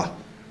Brother.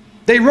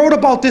 They wrote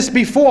about this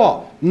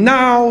before.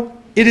 Now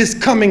it is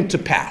coming to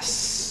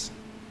pass.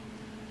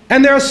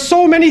 And there are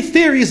so many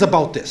theories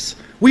about this.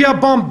 We are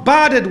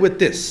bombarded with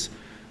this.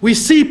 We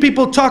see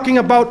people talking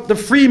about the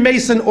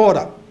Freemason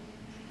order,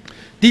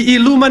 the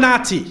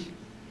Illuminati,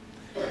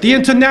 the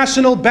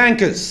international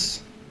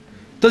bankers,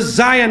 the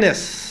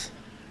Zionists,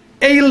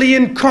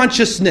 alien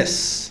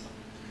consciousness.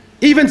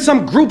 Even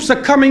some groups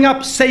are coming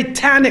up,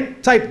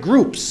 satanic type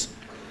groups,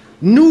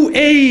 New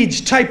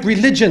Age type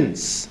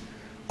religions.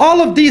 All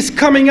of these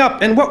coming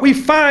up, and what we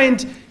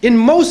find in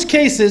most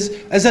cases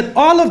is that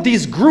all of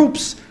these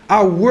groups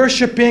are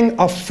worshiping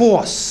a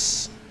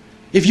force.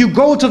 If you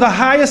go to the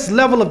highest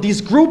level of these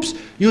groups,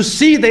 you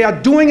see they are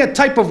doing a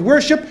type of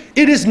worship.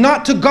 It is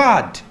not to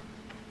God.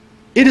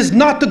 It is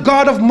not the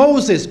God of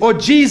Moses or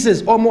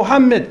Jesus or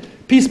Muhammad,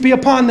 peace be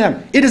upon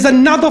them. It is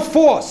another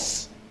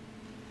force.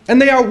 And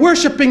they are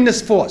worshiping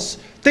this force.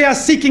 They are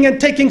seeking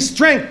and taking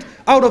strength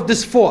out of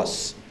this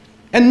force.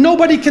 And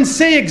nobody can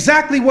say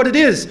exactly what it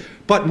is,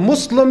 but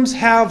Muslims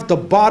have the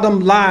bottom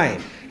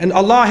line. And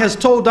Allah has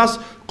told us,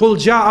 قُلْ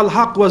جَاءَ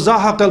الْحَقْ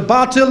وَزَهَقَ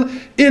الْبَاطِلِ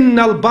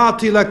إِنَّ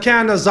الْبَاطِلَ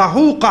كَانَ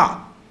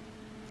زَهُوقًا.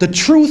 The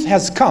truth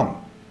has come,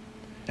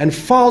 and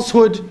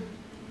falsehood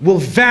will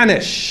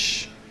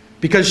vanish,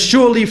 because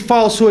surely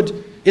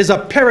falsehood is a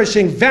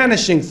perishing,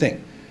 vanishing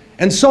thing.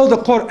 And so the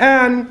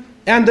Quran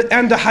and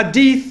the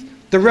Hadith,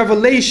 the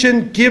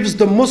revelation, gives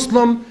the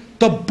Muslim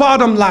the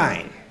bottom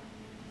line.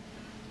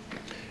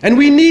 And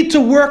we need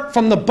to work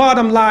from the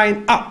bottom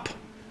line up,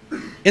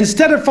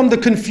 instead of from the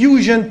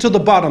confusion to the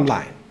bottom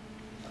line.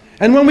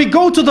 And when we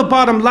go to the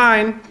bottom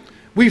line,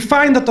 we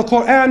find that the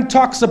Quran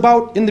talks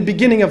about in the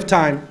beginning of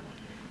time,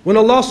 when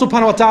Allah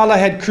subhanahu wa ta'ala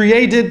had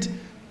created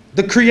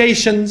the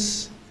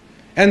creations,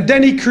 and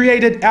then He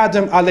created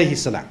Adam alayhi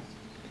salam.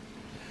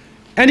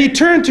 And He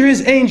turned to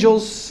His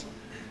angels,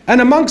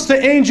 and amongst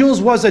the angels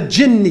was a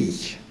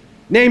jinni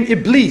named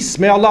Iblis.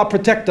 May Allah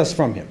protect us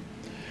from him.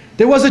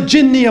 There was a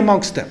jinni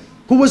amongst them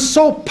who was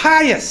so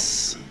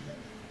pious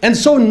and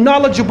so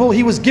knowledgeable,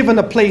 he was given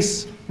a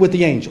place with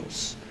the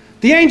angels.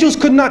 The angels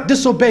could not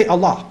disobey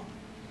Allah.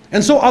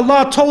 And so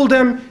Allah told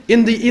them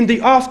in the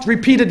oft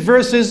repeated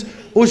verses,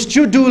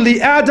 Usjudu li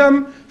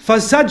Adam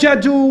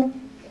fasajadu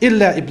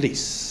illa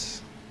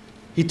Iblis.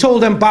 He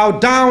told them, bow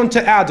down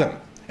to Adam.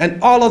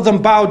 And all of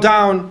them bow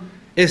down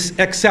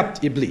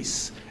except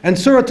Iblis. And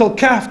Surah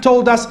Al-Kahf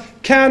told us,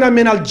 Kana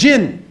min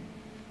al-jinn.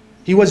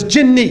 He was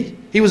jinni.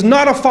 He was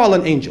not a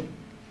fallen angel.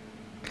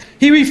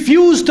 He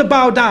refused to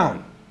bow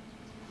down.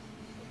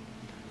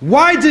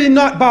 Why did he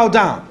not bow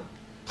down?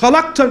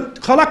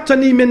 خَلَقْتَنِي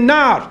مِن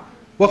نَارٍ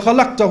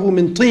وَخَلَقْتَهُ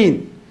مِن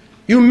طِينٍ.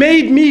 You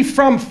made me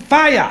from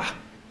fire,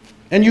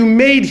 and you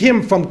made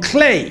him from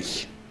clay.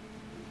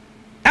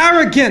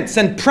 Arrogance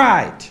and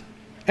pride.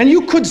 And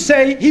you could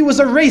say he was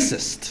a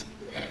racist.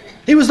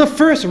 He was the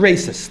first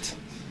racist,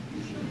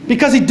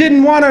 because he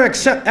didn't want to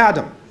accept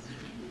Adam.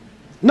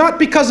 Not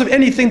because of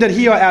anything that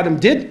he or Adam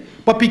did,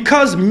 but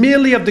because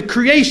merely of the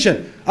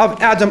creation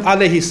of Adam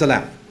alayhi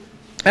salam.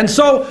 And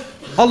so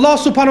Allah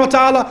subhanahu wa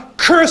ta'ala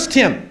cursed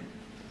him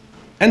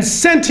and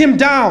sent him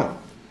down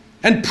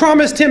and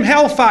promised him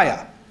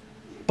hellfire.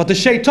 But the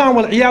shaitan,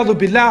 wal-iyadu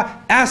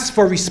billah, asked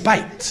for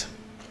respite.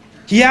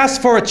 He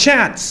asked for a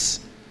chance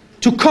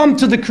to come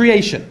to the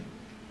creation.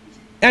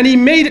 And he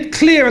made it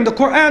clear, and the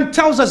Quran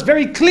tells us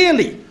very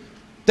clearly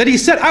that he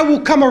said, I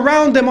will come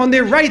around them on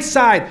their right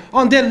side,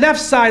 on their left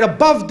side,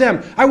 above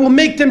them. I will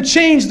make them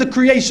change the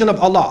creation of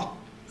Allah.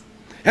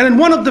 And in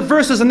one of the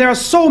verses, and there are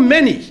so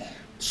many,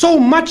 so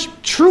much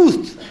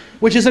truth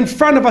which is in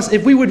front of us,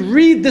 if we would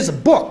read this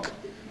book,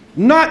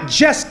 not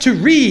just to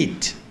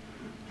read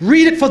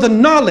it for the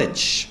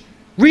knowledge,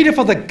 read it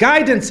for the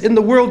guidance in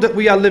the world that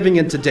we are living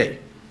in today.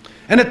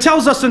 And it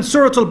tells us in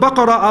Surah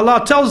Al-Baqarah,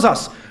 Allah tells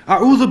us,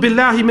 أعوذ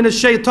بالله من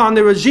الشيطان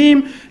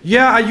الرجيم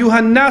يا أيها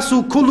الناس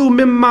كلوا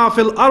مما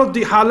في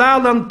الأرض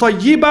حلالا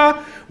طيبا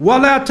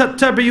ولا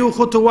تتبعوا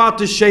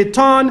خطوات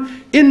الشيطان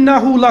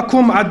إنه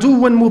لكم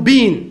عدو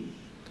مبين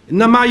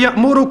إنما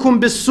يأمركم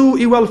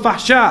بالسوء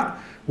والفحشاء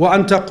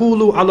وأن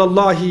تقولوا على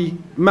الله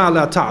ما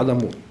لا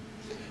تعلمون.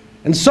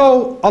 And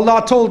so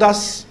Allah told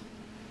us,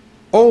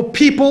 O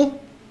people,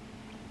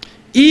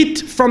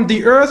 eat from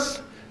the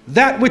earth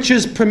that which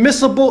is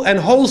permissible and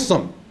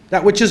wholesome,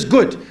 that which is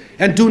good,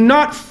 and do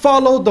not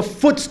follow the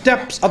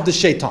footsteps of the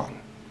shaitan.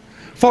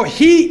 For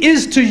he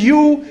is to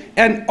you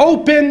an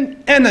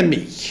open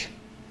enemy.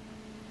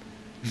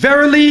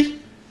 Verily,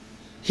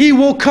 he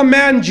will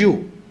command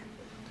you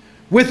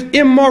with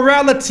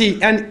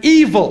immorality and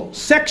evil,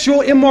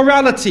 sexual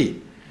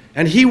immorality,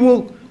 and he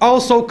will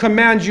also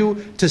command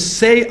you to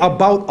say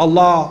about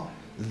Allah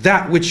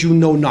that which you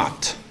know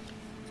not.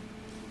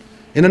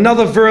 In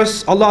another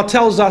verse, Allah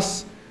tells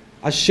us,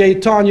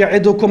 "Ash-shaytan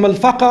ya'idukum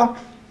al-faqa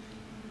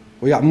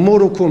wa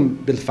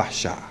ya'murukum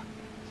bil-fahsha."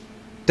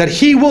 That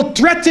he will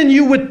threaten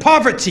you with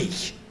poverty,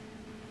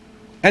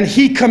 and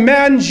he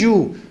commands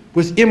you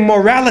with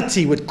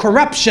immorality, with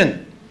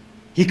corruption.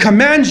 He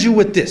commands you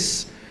with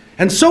this.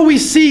 And so we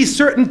see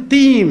certain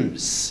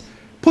themes.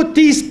 Put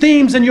these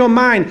themes in your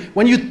mind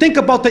when you think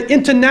about the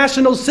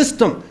international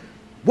system.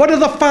 What are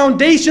the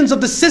foundations of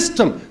the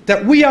system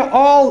that we are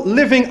all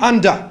living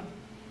under?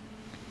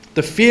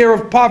 The fear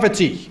of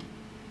poverty,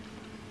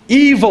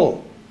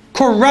 evil,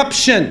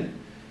 corruption.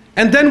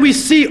 And then we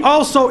see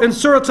also in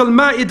Surah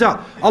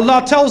Al-Ma'idah,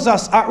 Allah tells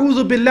us,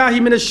 أعوذ بالله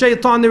من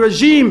الشيطان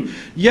الرجيم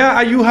يا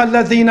أيها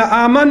الذين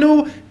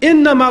آمنوا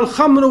إنما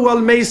الخمر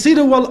والميسر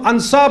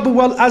والأنصاب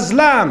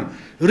والأزلام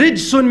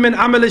رجس من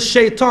عمل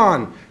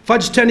الشيطان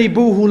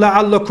فاجتنبوه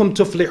لعلكم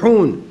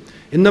تفلحون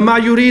إنما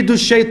يريد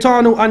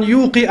الشيطان أن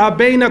يوقع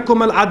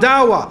بينكم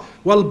العداوة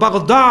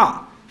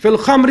والبغضاء في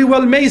الخمر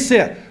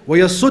والميسر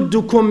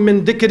ويصدكم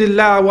من ذكر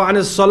الله وعن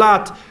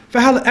الصلاة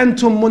فهل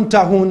أنتم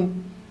منتهون.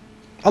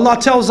 Allah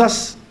tells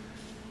us,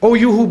 O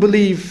you who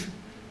believe,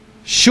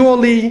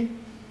 surely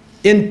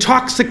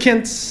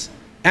intoxicants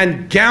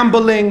and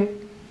gambling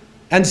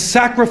and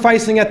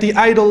sacrificing at the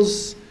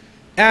idols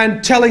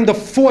and telling the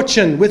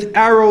fortune with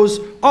arrows,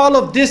 all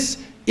of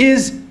this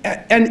is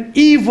an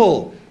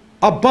evil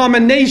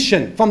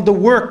abomination from the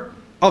work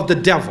of the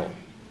devil.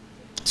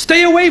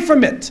 Stay away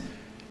from it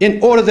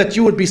in order that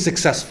you would be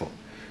successful.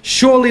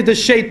 Surely the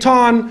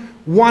shaitan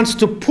wants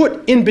to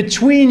put in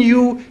between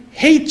you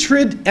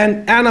hatred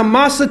and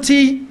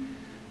animosity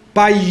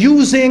by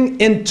using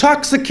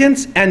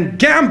intoxicants and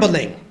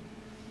gambling,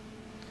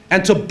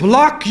 and to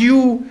block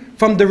you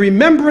from the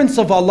remembrance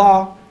of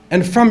Allah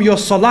and from your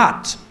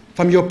salat,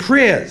 from your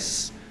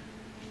prayers.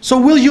 So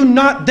will you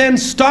not then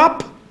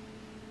stop?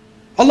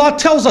 Allah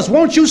tells us,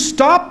 won't you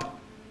stop?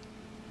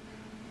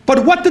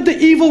 But what did the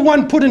evil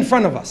one put in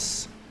front of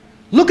us?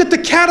 Look at the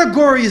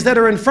categories that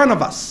are in front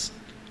of us.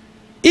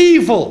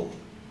 Evil.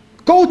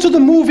 Go to the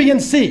movie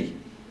and see.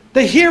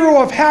 The hero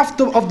of half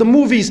of the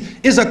movies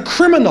is a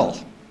criminal.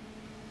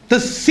 The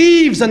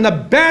thieves and the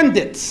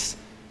bandits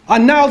are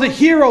now the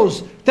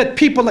heroes that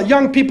people,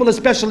 young people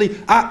especially,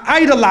 are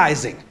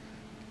idolizing.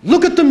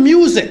 Look at the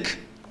music.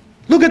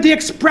 Look at the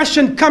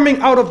expression coming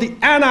out of the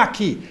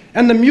anarchy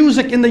and the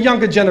music in the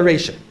younger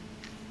generation.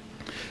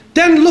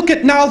 Then look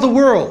at now the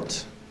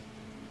world.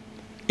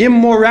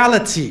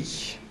 Immorality.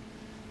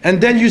 And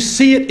then you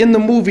see it in the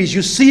movies,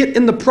 you see it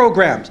in the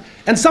programs.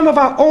 And some of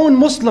our own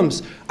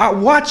Muslims are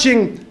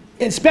watching,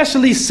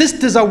 especially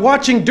sisters are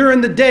watching during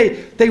the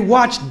day. They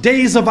watch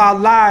Days of Our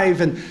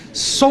Life and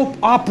soap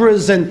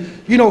operas and,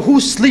 you know,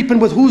 who's sleeping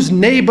with whose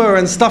neighbor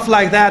and stuff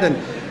like that.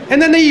 And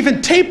then they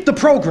even tape the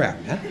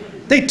program. Yeah?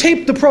 They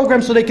tape the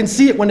program so they can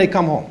see it when they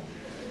come home.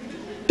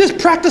 This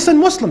practicing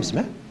Muslims,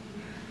 man.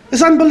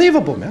 It's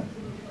unbelievable, man.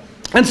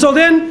 And so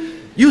then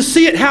you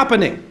see it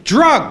happening.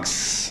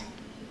 Drugs,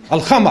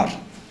 al-khamar.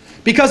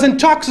 Because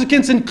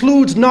intoxicants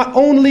includes not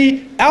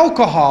only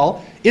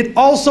alcohol, it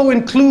also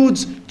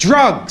includes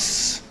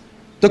drugs.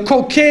 The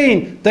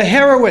cocaine, the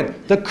heroin,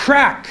 the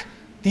crack,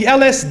 the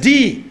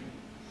LSD.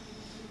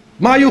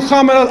 Ma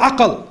yukhamar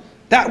al-aql,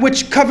 that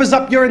which covers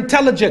up your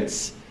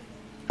intelligence.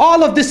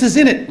 All of this is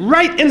in it,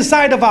 right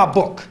inside of our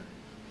book.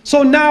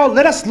 So now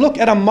let us look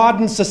at a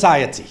modern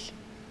society.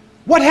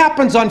 What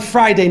happens on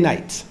Friday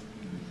night?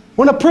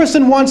 When a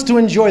person wants to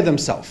enjoy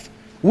themselves,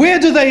 where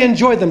do they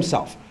enjoy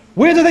themselves?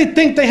 Where do they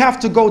think they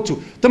have to go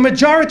to? The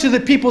majority of the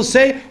people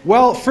say,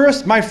 well,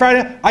 first, my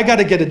Friday, I got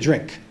to get a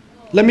drink.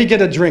 Let me get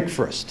a drink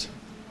first.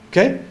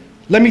 Okay?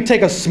 Let me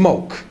take a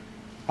smoke.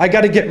 I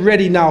got to get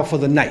ready now for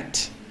the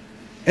night.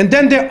 And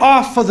then they're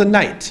off for the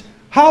night.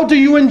 How do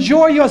you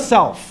enjoy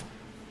yourself?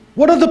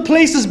 What are the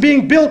places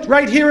being built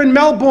right here in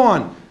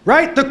Melbourne?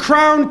 Right? The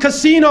Crown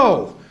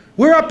Casino.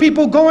 Where are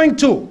people going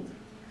to?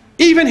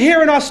 Even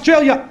here in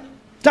Australia,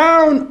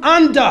 down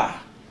under.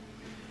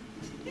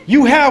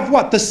 You have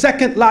what? The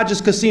second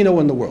largest casino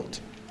in the world.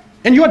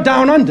 And you're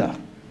down under.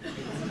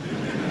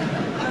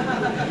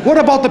 What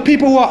about the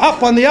people who are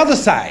up on the other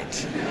side?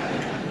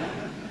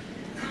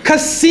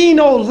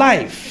 Casino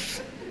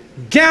life,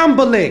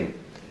 gambling,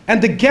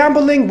 and the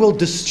gambling will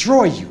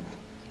destroy you.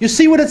 You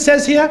see what it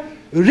says here?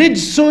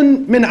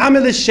 Rijsun min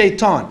amil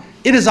shaitan.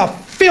 It is a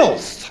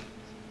filth.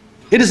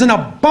 It is an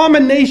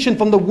abomination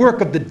from the work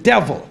of the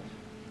devil.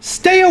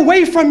 Stay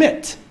away from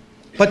it.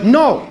 But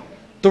no,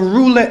 the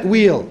roulette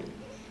wheel.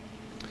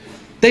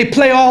 They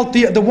play all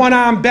the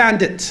one-armed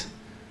bandit,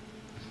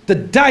 the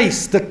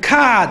dice, the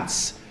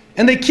cards,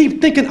 and they keep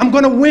thinking, I'm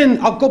going to win.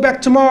 I'll go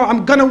back tomorrow.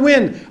 I'm going to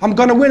win. I'm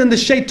going to win. And the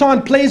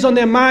shaitan plays on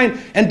their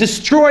mind and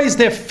destroys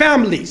their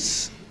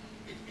families,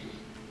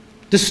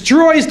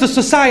 destroys the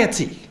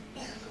society.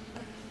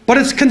 But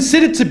it's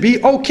considered to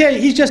be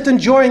okay. He's just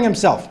enjoying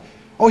himself.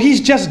 Oh,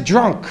 he's just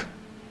drunk.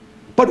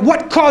 But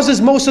what causes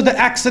most of the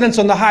accidents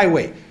on the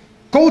highway?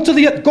 Go to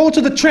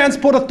the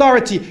transport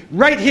authority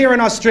right here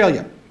in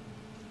Australia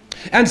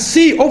and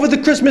see over the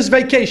Christmas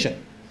vacation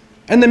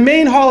and the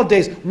main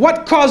holidays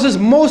what causes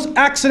most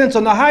accidents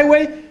on the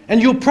highway,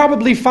 and you'll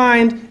probably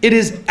find it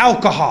is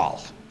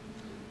alcohol.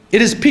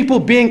 It is people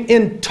being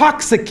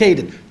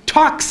intoxicated,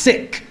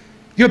 toxic.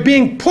 You're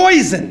being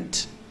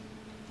poisoned.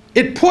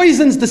 It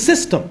poisons the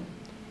system,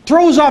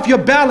 throws off your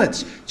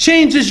balance,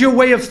 changes your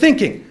way of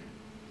thinking.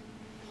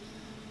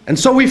 And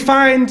so we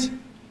find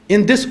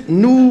in this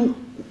new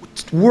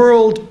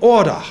world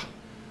order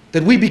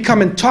that we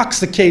become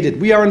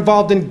intoxicated. We are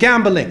involved in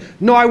gambling.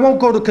 No, I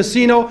won't go to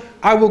casino.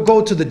 I will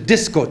go to the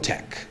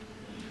discotheque.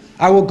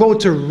 I will go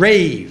to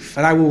rave,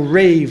 and I will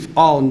rave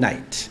all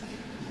night.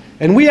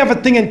 And we have a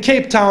thing in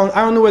Cape Town,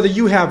 I don't know whether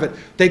you have it,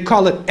 they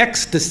call it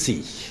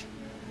ecstasy.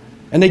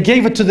 And they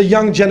gave it to the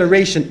young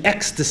generation,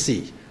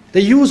 ecstasy.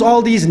 They use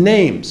all these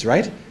names,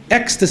 right?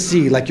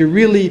 Ecstasy, like you're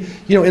really,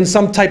 in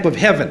some type of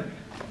heaven.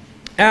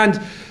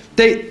 And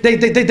they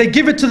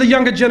give it to the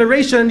younger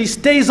generation, and he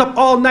stays up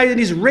all night and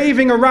he's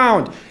raving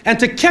around. And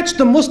to catch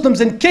the Muslims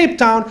in Cape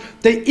Town,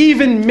 they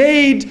even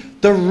made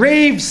the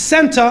rave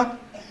center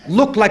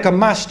look like a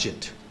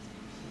masjid.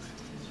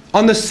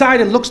 On the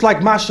side it looks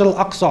like Masjid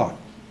al-Aqsa.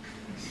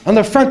 On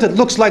the front it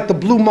looks like the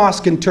Blue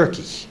Mosque in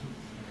Turkey.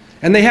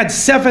 And they had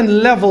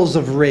 7 levels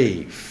of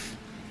rave.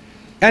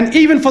 And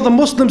even for the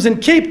Muslims in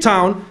Cape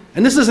Town,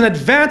 and this is an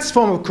advanced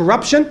form of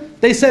corruption,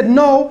 they said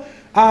no,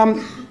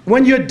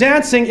 when you're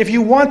dancing, if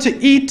you want to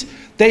eat,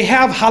 they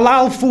have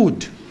halal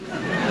food.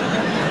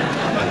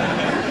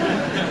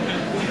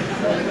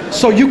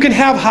 So you can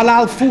have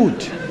halal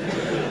food.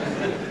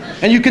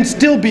 And you can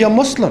still be a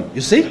Muslim,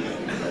 you see?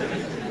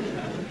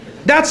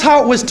 That's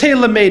how it was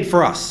tailor-made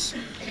for us.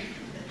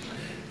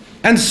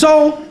 And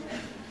so,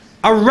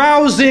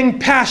 arousing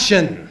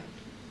passion.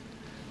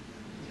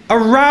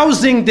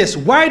 Arousing this.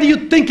 Why do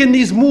you think in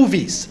these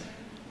movies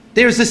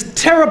there's this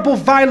terrible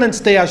violence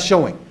they are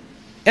showing?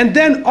 And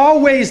then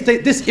always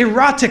this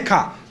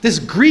erotica, this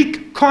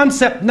Greek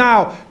concept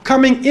now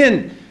coming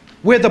in,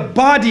 where the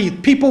body,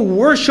 people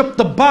worship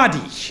the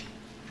body,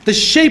 the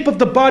shape of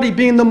the body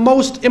being the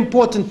most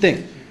important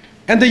thing.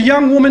 And the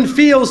young woman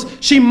feels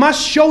she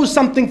must show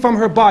something from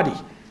her body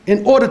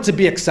in order to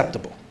be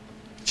acceptable.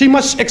 She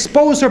must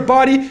expose her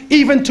body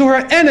even to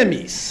her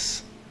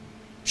enemies.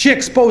 She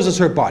exposes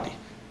her body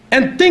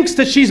and thinks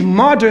that she's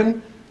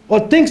modern, or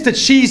thinks that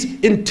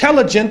she's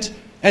intelligent,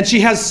 and she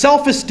has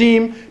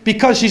self-esteem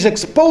because she's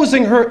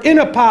exposing her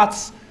inner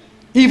parts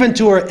even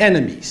to her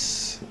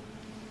enemies.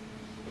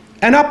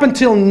 And up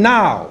until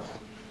now,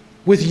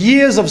 with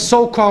years of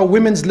so-called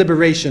women's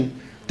liberation,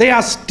 they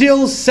are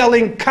still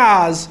selling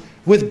cars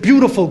with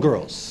beautiful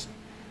girls.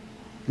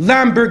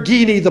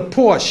 Lamborghini, the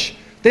Porsche,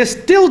 they're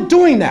still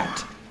doing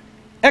that,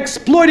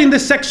 exploiting the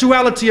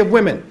sexuality of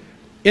women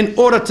in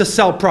order to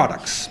sell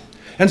products.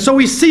 And so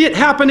we see it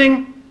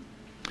happening.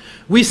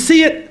 We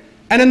see it.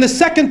 And in the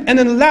second and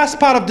in the last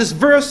part of this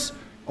verse,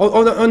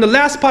 or in the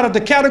last part of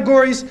the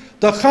categories,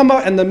 the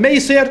khamr and the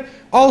maisir,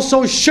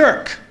 also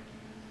shirk,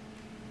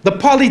 the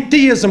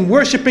polytheism,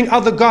 worshipping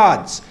other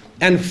gods,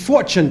 and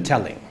fortune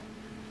telling.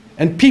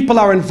 And people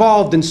are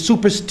involved in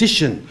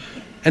superstition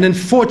and in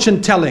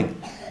fortune telling,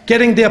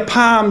 getting their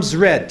palms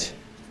read,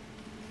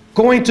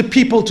 going to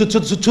people, to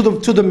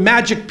the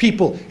magic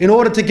people in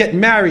order to get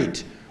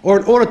married, or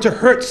in order to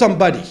hurt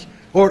somebody,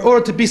 or in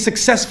order to be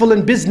successful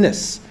in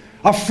business.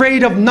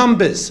 Afraid of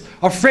numbers,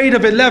 afraid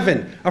of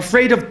 11,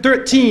 afraid of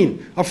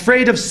 13,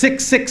 afraid of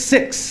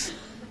 666.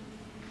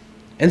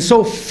 And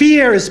so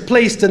fear is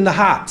placed in the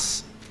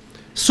hearts.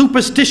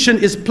 Superstition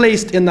is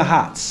placed in the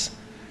hearts.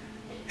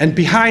 And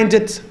behind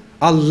it,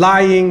 a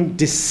lying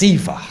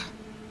deceiver.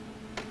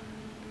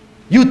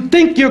 You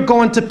think you're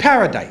going to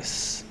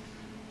paradise.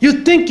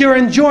 You think you're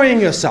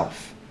enjoying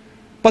yourself.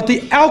 But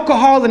the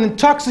alcohol and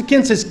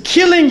intoxicants is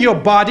killing your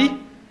body.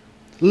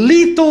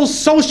 Lethal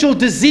social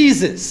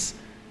diseases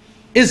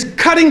is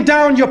cutting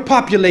down your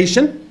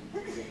population.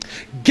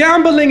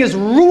 Gambling is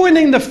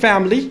ruining the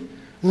family,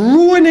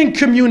 ruining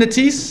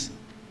communities.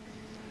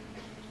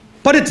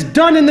 But it's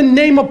done in the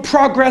name of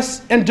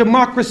progress and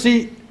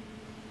democracy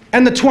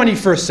and the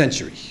 21st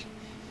century.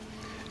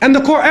 And the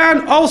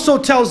Quran also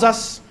tells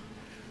us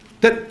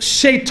that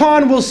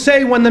Shaitan will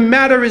say when the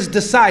matter is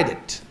decided,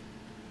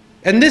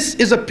 and this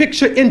is a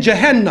picture in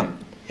Jahannam,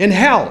 in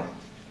hell,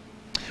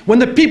 when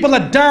the people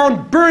are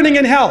down burning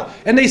in hell,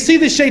 and they see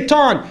the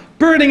Shaitan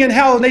burning in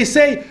hell, and they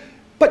say,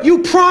 but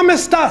you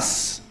promised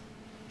us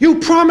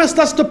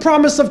the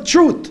promise of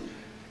truth.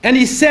 And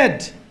he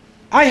said,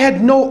 I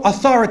had no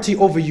authority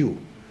over you,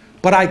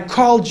 but I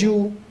called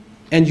you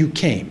and you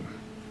came.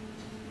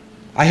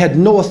 I had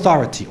no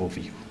authority over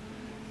you.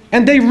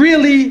 And they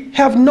really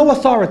have no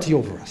authority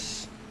over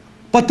us.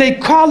 But they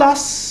call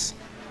us,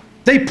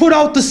 they put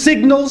out the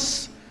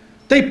signals,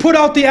 they put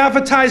out the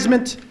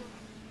advertisement,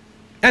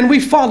 and we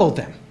follow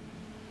them.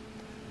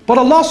 But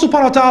Allah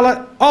subhanahu wa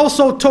ta'ala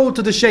also told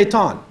to the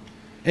Shaitan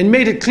and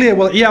made it clear,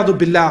 وَالْعِيَاذُ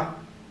بِاللَّهِ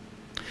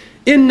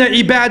إِنَّ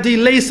عِبَادِي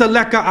لَيْسَ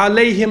لَكَ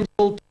عَلَيْهِمْ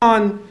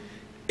سُلْطَانٌ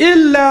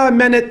إِلَّا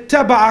مَنِ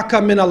اتَّبَعَكَ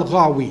مِنَ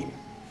الْغَاوِينَ.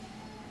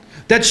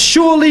 That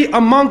surely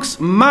amongst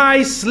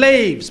my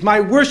slaves, my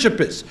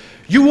worshippers,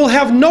 you will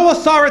have no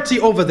authority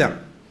over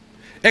them,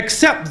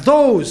 except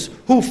those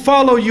who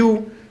follow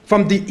you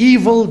from the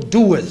evil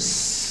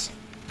doers,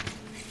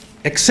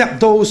 except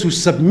those who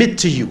submit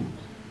to you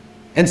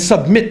and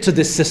submit to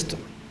this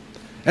system.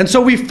 And so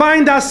we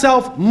find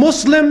ourselves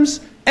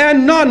Muslims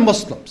and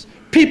non-Muslims,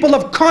 people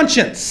of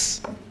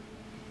conscience,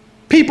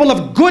 people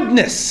of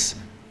goodness,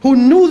 who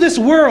knew this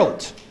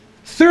world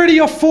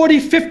 30 or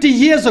 40, 50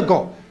 years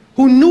ago,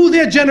 who knew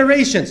their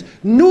generations,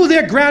 knew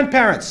their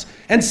grandparents,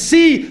 and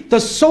see the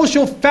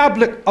social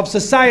fabric of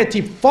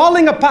society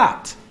falling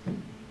apart,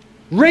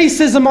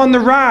 racism on the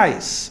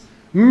rise,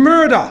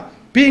 murder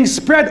being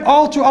spread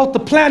all throughout the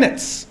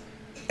planets,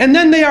 and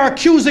then they are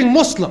accusing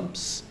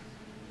Muslims.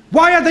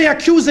 Why are they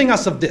accusing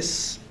us of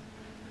this?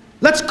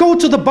 Let's go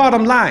to the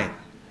bottom line.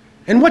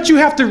 And what you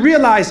have to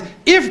realize,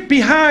 if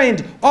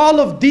behind all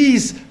of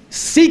these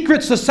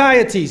secret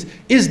societies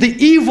is the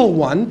evil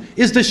one,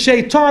 is the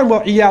Shaitan,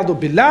 wa'iyadu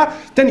billah,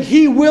 then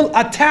he will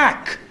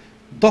attack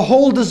the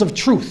holders of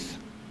truth.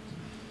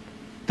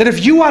 That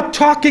if you are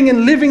talking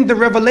and living the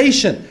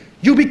revelation,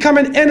 you become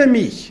an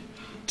enemy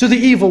to the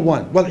evil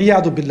one,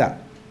 wa'iyadu billah.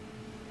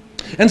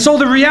 And so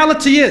the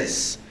reality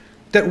is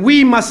that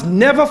we must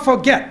never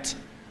forget,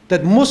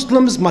 that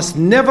Muslims must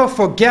never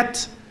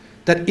forget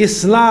that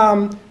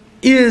Islam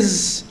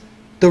is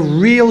the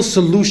real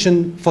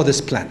solution for this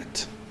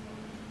planet.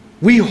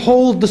 We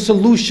hold the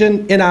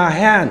solution in our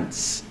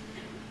hands.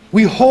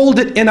 We hold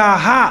it in our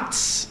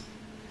hearts.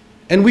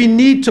 And we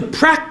need to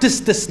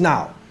practice this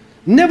now.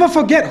 Never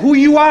forget who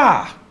you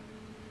are.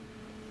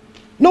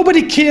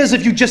 Nobody cares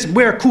if you just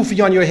wear a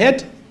kufi on your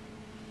head,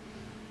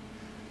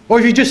 or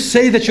if you just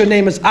say that your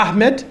name is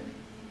Ahmed.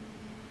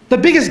 The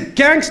biggest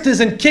gangsters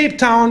in Cape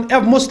Town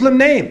have Muslim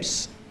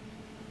names.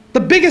 The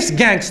biggest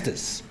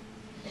gangsters.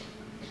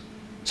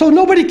 So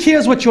nobody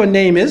cares what your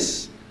name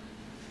is,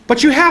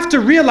 but you have to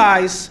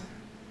realize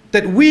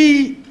that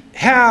we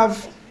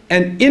have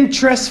an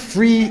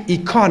interest-free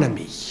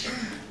economy.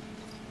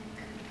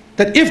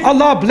 That if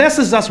Allah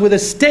blesses us with a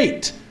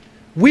state,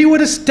 we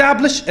would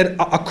establish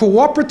a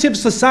cooperative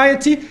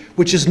society,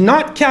 which is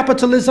not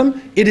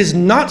capitalism, it is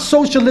not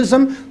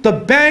socialism. The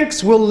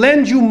banks will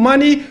lend you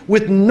money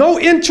with no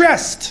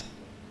interest.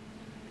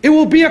 It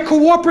will be a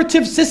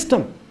cooperative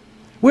system,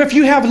 where if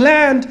you have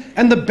land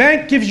and the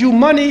bank gives you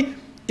money,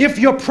 if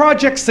your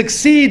project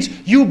succeeds,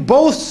 you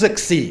both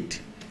succeed.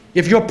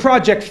 If your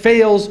project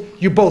fails,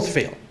 you both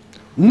fail.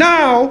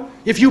 Now,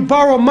 if you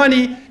borrow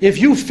money, if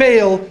you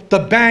fail, the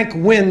bank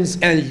wins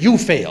and you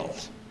fail.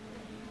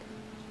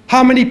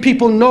 How many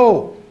people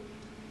know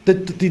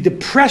the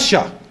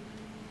pressure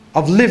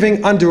of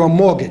living under a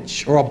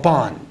mortgage or a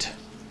bond?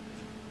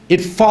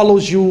 It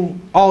follows you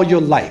all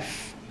your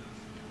life.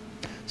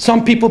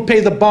 Some people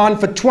pay the bond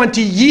for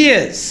 20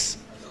 years,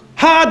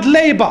 hard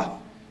labor,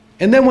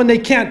 and then when they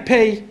can't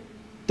pay,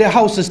 their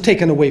house is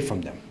taken away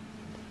from them.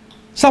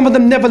 Some of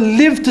them never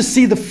live to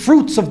see the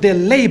fruits of their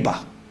labor.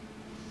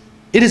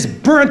 It is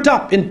burnt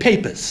up in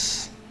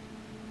papers.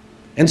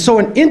 And so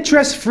an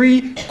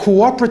interest-free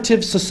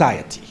cooperative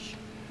society.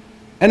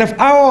 And if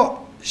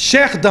our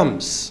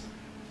sheikhdoms,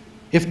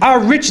 if our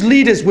rich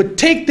leaders would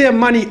take their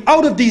money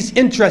out of these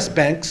interest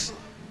banks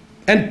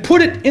and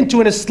put it into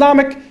an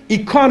Islamic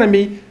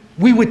economy,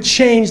 we would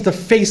change the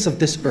face of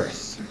this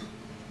earth.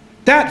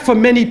 That, for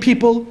many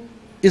people,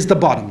 is the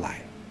bottom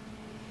line.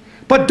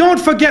 But don't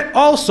forget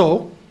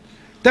also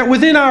that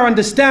within our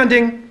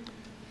understanding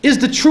is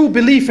the true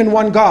belief in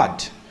one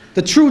God,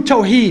 the true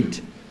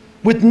Tawheed,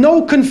 with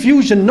no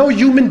confusion, no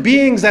human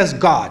beings as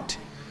God,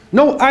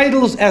 no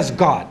idols as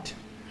God,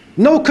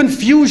 no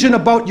confusion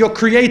about your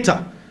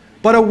Creator,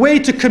 but a way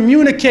to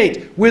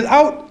communicate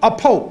without a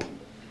pope,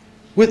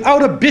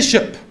 without a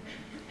bishop.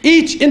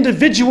 Each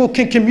individual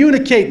can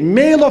communicate,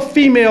 male or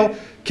female,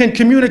 can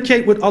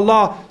communicate with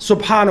Allah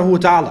subhanahu wa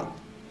ta'ala.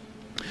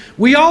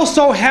 We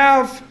also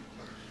have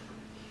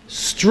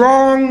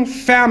strong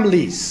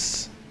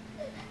families.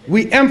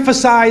 We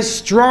emphasize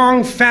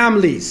strong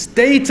families.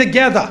 Stay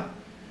together.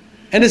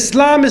 And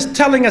Islam is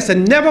telling us,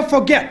 and never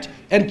forget,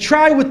 and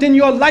try within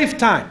your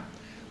lifetime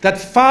that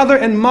father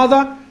and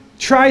mother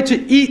try to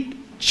eat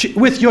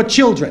with your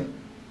children.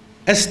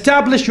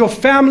 Establish your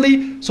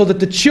family so that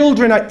the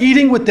children are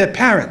eating with their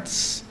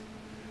parents.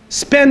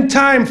 Spend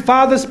time,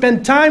 father,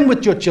 spend time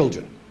with your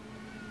children.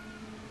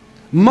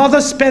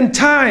 Mother, spend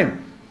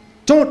time.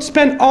 Don't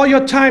spend all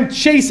your time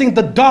chasing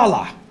the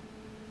dollar,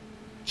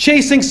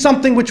 chasing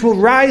something which will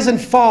rise and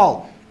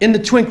fall in the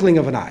twinkling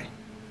of an eye.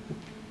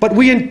 But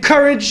we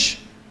encourage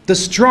the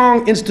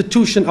strong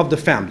institution of the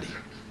family.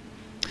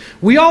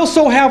 We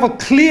also have a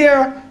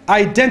clear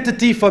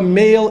identity for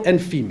male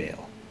and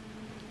female.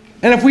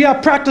 And if we are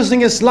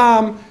practicing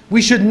Islam,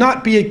 we should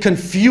not be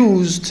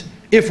confused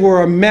if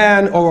we're a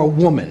man or a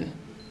woman.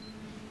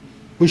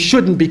 We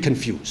shouldn't be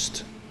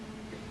confused.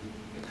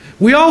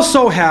 We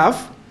also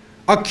have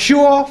a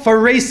cure for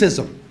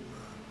racism.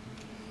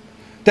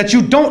 That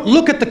you don't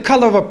look at the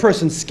color of a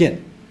person's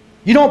skin.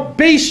 You don't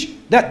base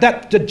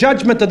the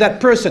judgment of that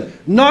person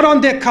not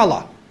on their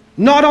color,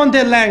 not on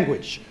their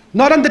language,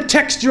 not on the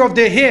texture of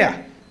their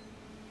hair,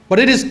 but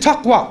it is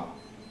taqwa.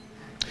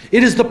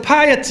 It is the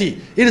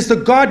piety. It is the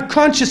God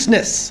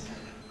consciousness.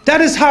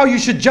 That is how you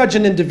should judge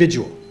an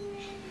individual.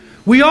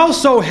 We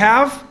also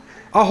have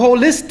a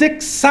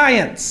holistic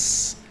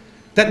science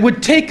that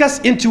would take us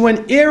into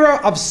an era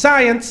of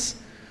science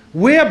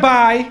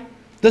whereby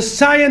the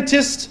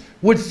scientist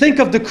would think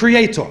of the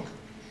Creator.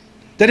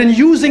 That in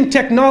using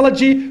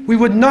technology, we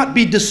would not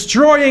be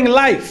destroying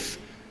life,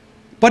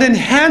 but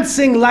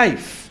enhancing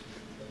life,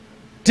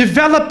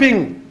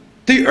 developing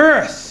the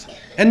earth,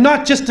 and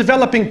not just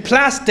developing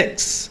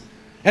plastics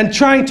and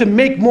trying to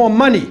make more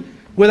money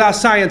with our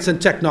science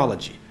and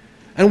technology.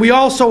 And we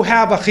also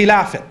have a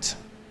khilafat,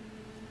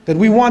 that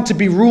we want to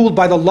be ruled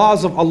by the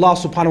laws of Allah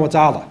subhanahu wa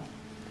ta'ala,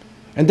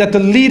 and that the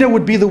leader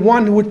would be the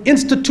one who would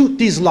institute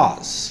these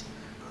laws,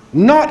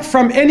 not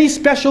from any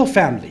special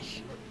family,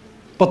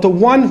 but the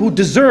one who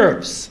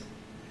deserves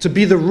to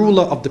be the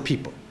ruler of the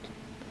people.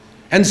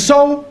 And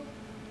so,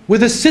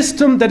 with a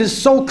system that is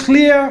so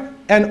clear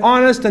and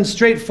honest and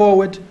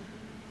straightforward,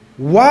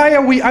 why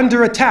are we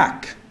under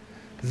attack?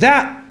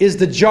 That is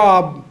the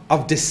job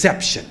of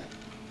deception.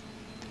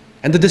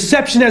 And the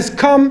deception has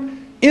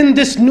come in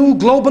this new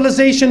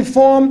globalization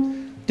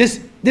form,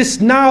 this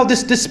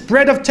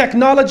spread of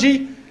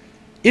technology.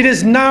 It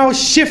is now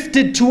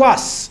shifted to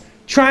us,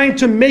 trying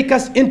to make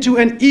us into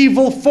an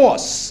evil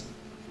force.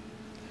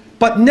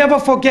 But never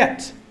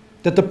forget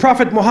that the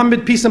Prophet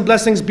Muhammad, peace and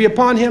blessings be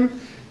upon him,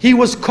 he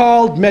was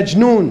called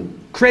Majnoon,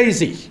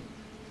 crazy.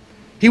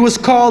 He was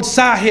called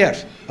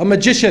Sahir, a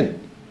magician.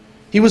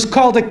 He was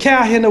called a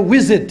Kahin, a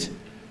wizard.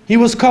 He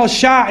was called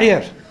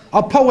Sha'ir,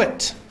 a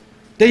poet.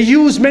 They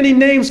used many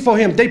names for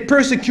him. They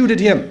persecuted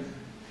him.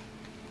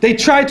 They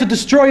tried to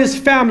destroy his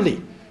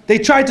family. They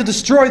tried to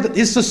destroy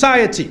his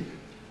society.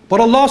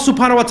 But Allah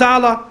subhanahu wa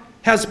ta'ala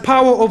has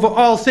power over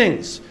all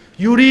things.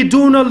 يُرِيدُونَ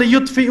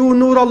لِيُطْفِئُوا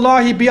نُورَ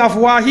اللَّهِ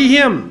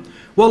بِأَفْوَاهِهِمْ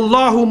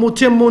وَاللَّهُ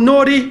مُتِمُّ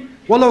نُورِهِ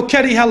وَلَوْ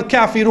كَرِهَ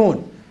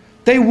الْكَافِرُونَ.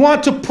 They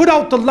want to put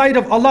out the light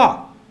of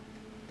Allah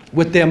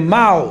with their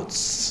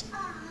mouths,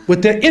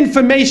 with their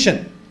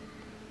information.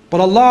 But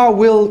Allah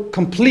will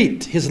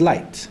complete His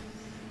light,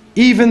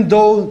 even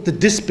though the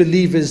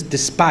disbelievers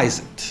despise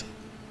it.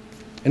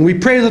 And we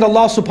pray that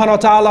Allah subhanahu wa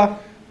ta'ala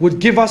would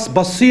give us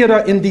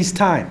basira in these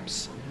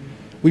times.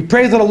 We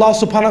pray that Allah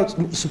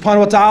subhanahu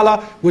wa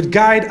ta'ala would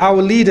guide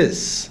our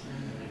leaders,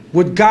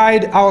 would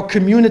guide our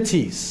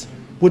communities,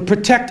 would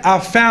protect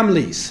our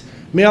families.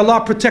 May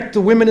Allah protect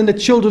the women and the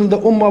children of the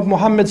Ummah of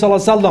Muhammad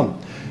sallallahu alaihi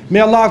wasallam. May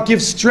Allah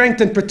give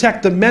strength and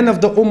protect the men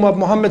of the Ummah of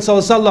Muhammad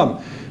sallallahu alaihi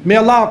wasallam. May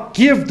Allah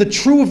give the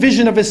true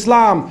vision of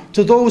Islam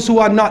to those who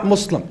are not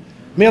Muslim.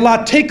 May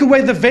Allah take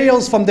away the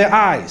veils from their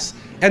eyes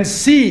and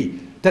see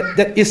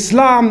that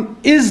Islam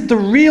is the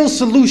real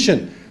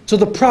solution to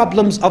the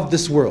problems of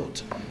this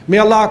world. May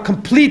Allah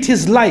complete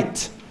His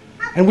light.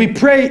 And we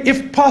pray,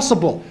 if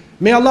possible,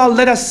 may Allah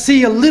let us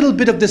see a little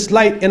bit of this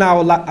light in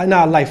our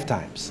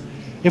lifetimes.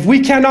 If we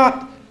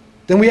cannot,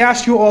 then we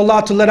ask you, O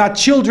Allah, to let our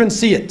children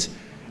see it,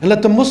 and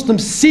let the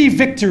Muslims see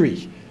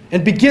victory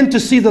and begin to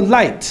see the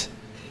light.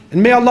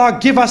 And may Allah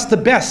give us the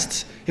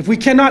best. If we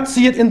cannot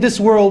see it in this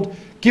world,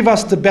 give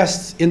us the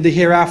best in the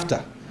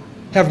hereafter.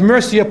 Have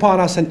mercy upon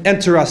us and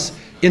enter us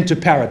into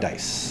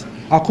paradise.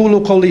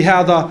 أقول قولي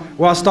هذا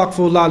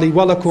وأستغفر الله لي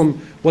ولكم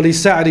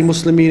ولسائر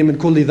المسلمين من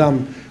كل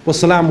ذنب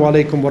والسلام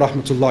عليكم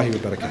ورحمة الله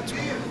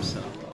وبركاته.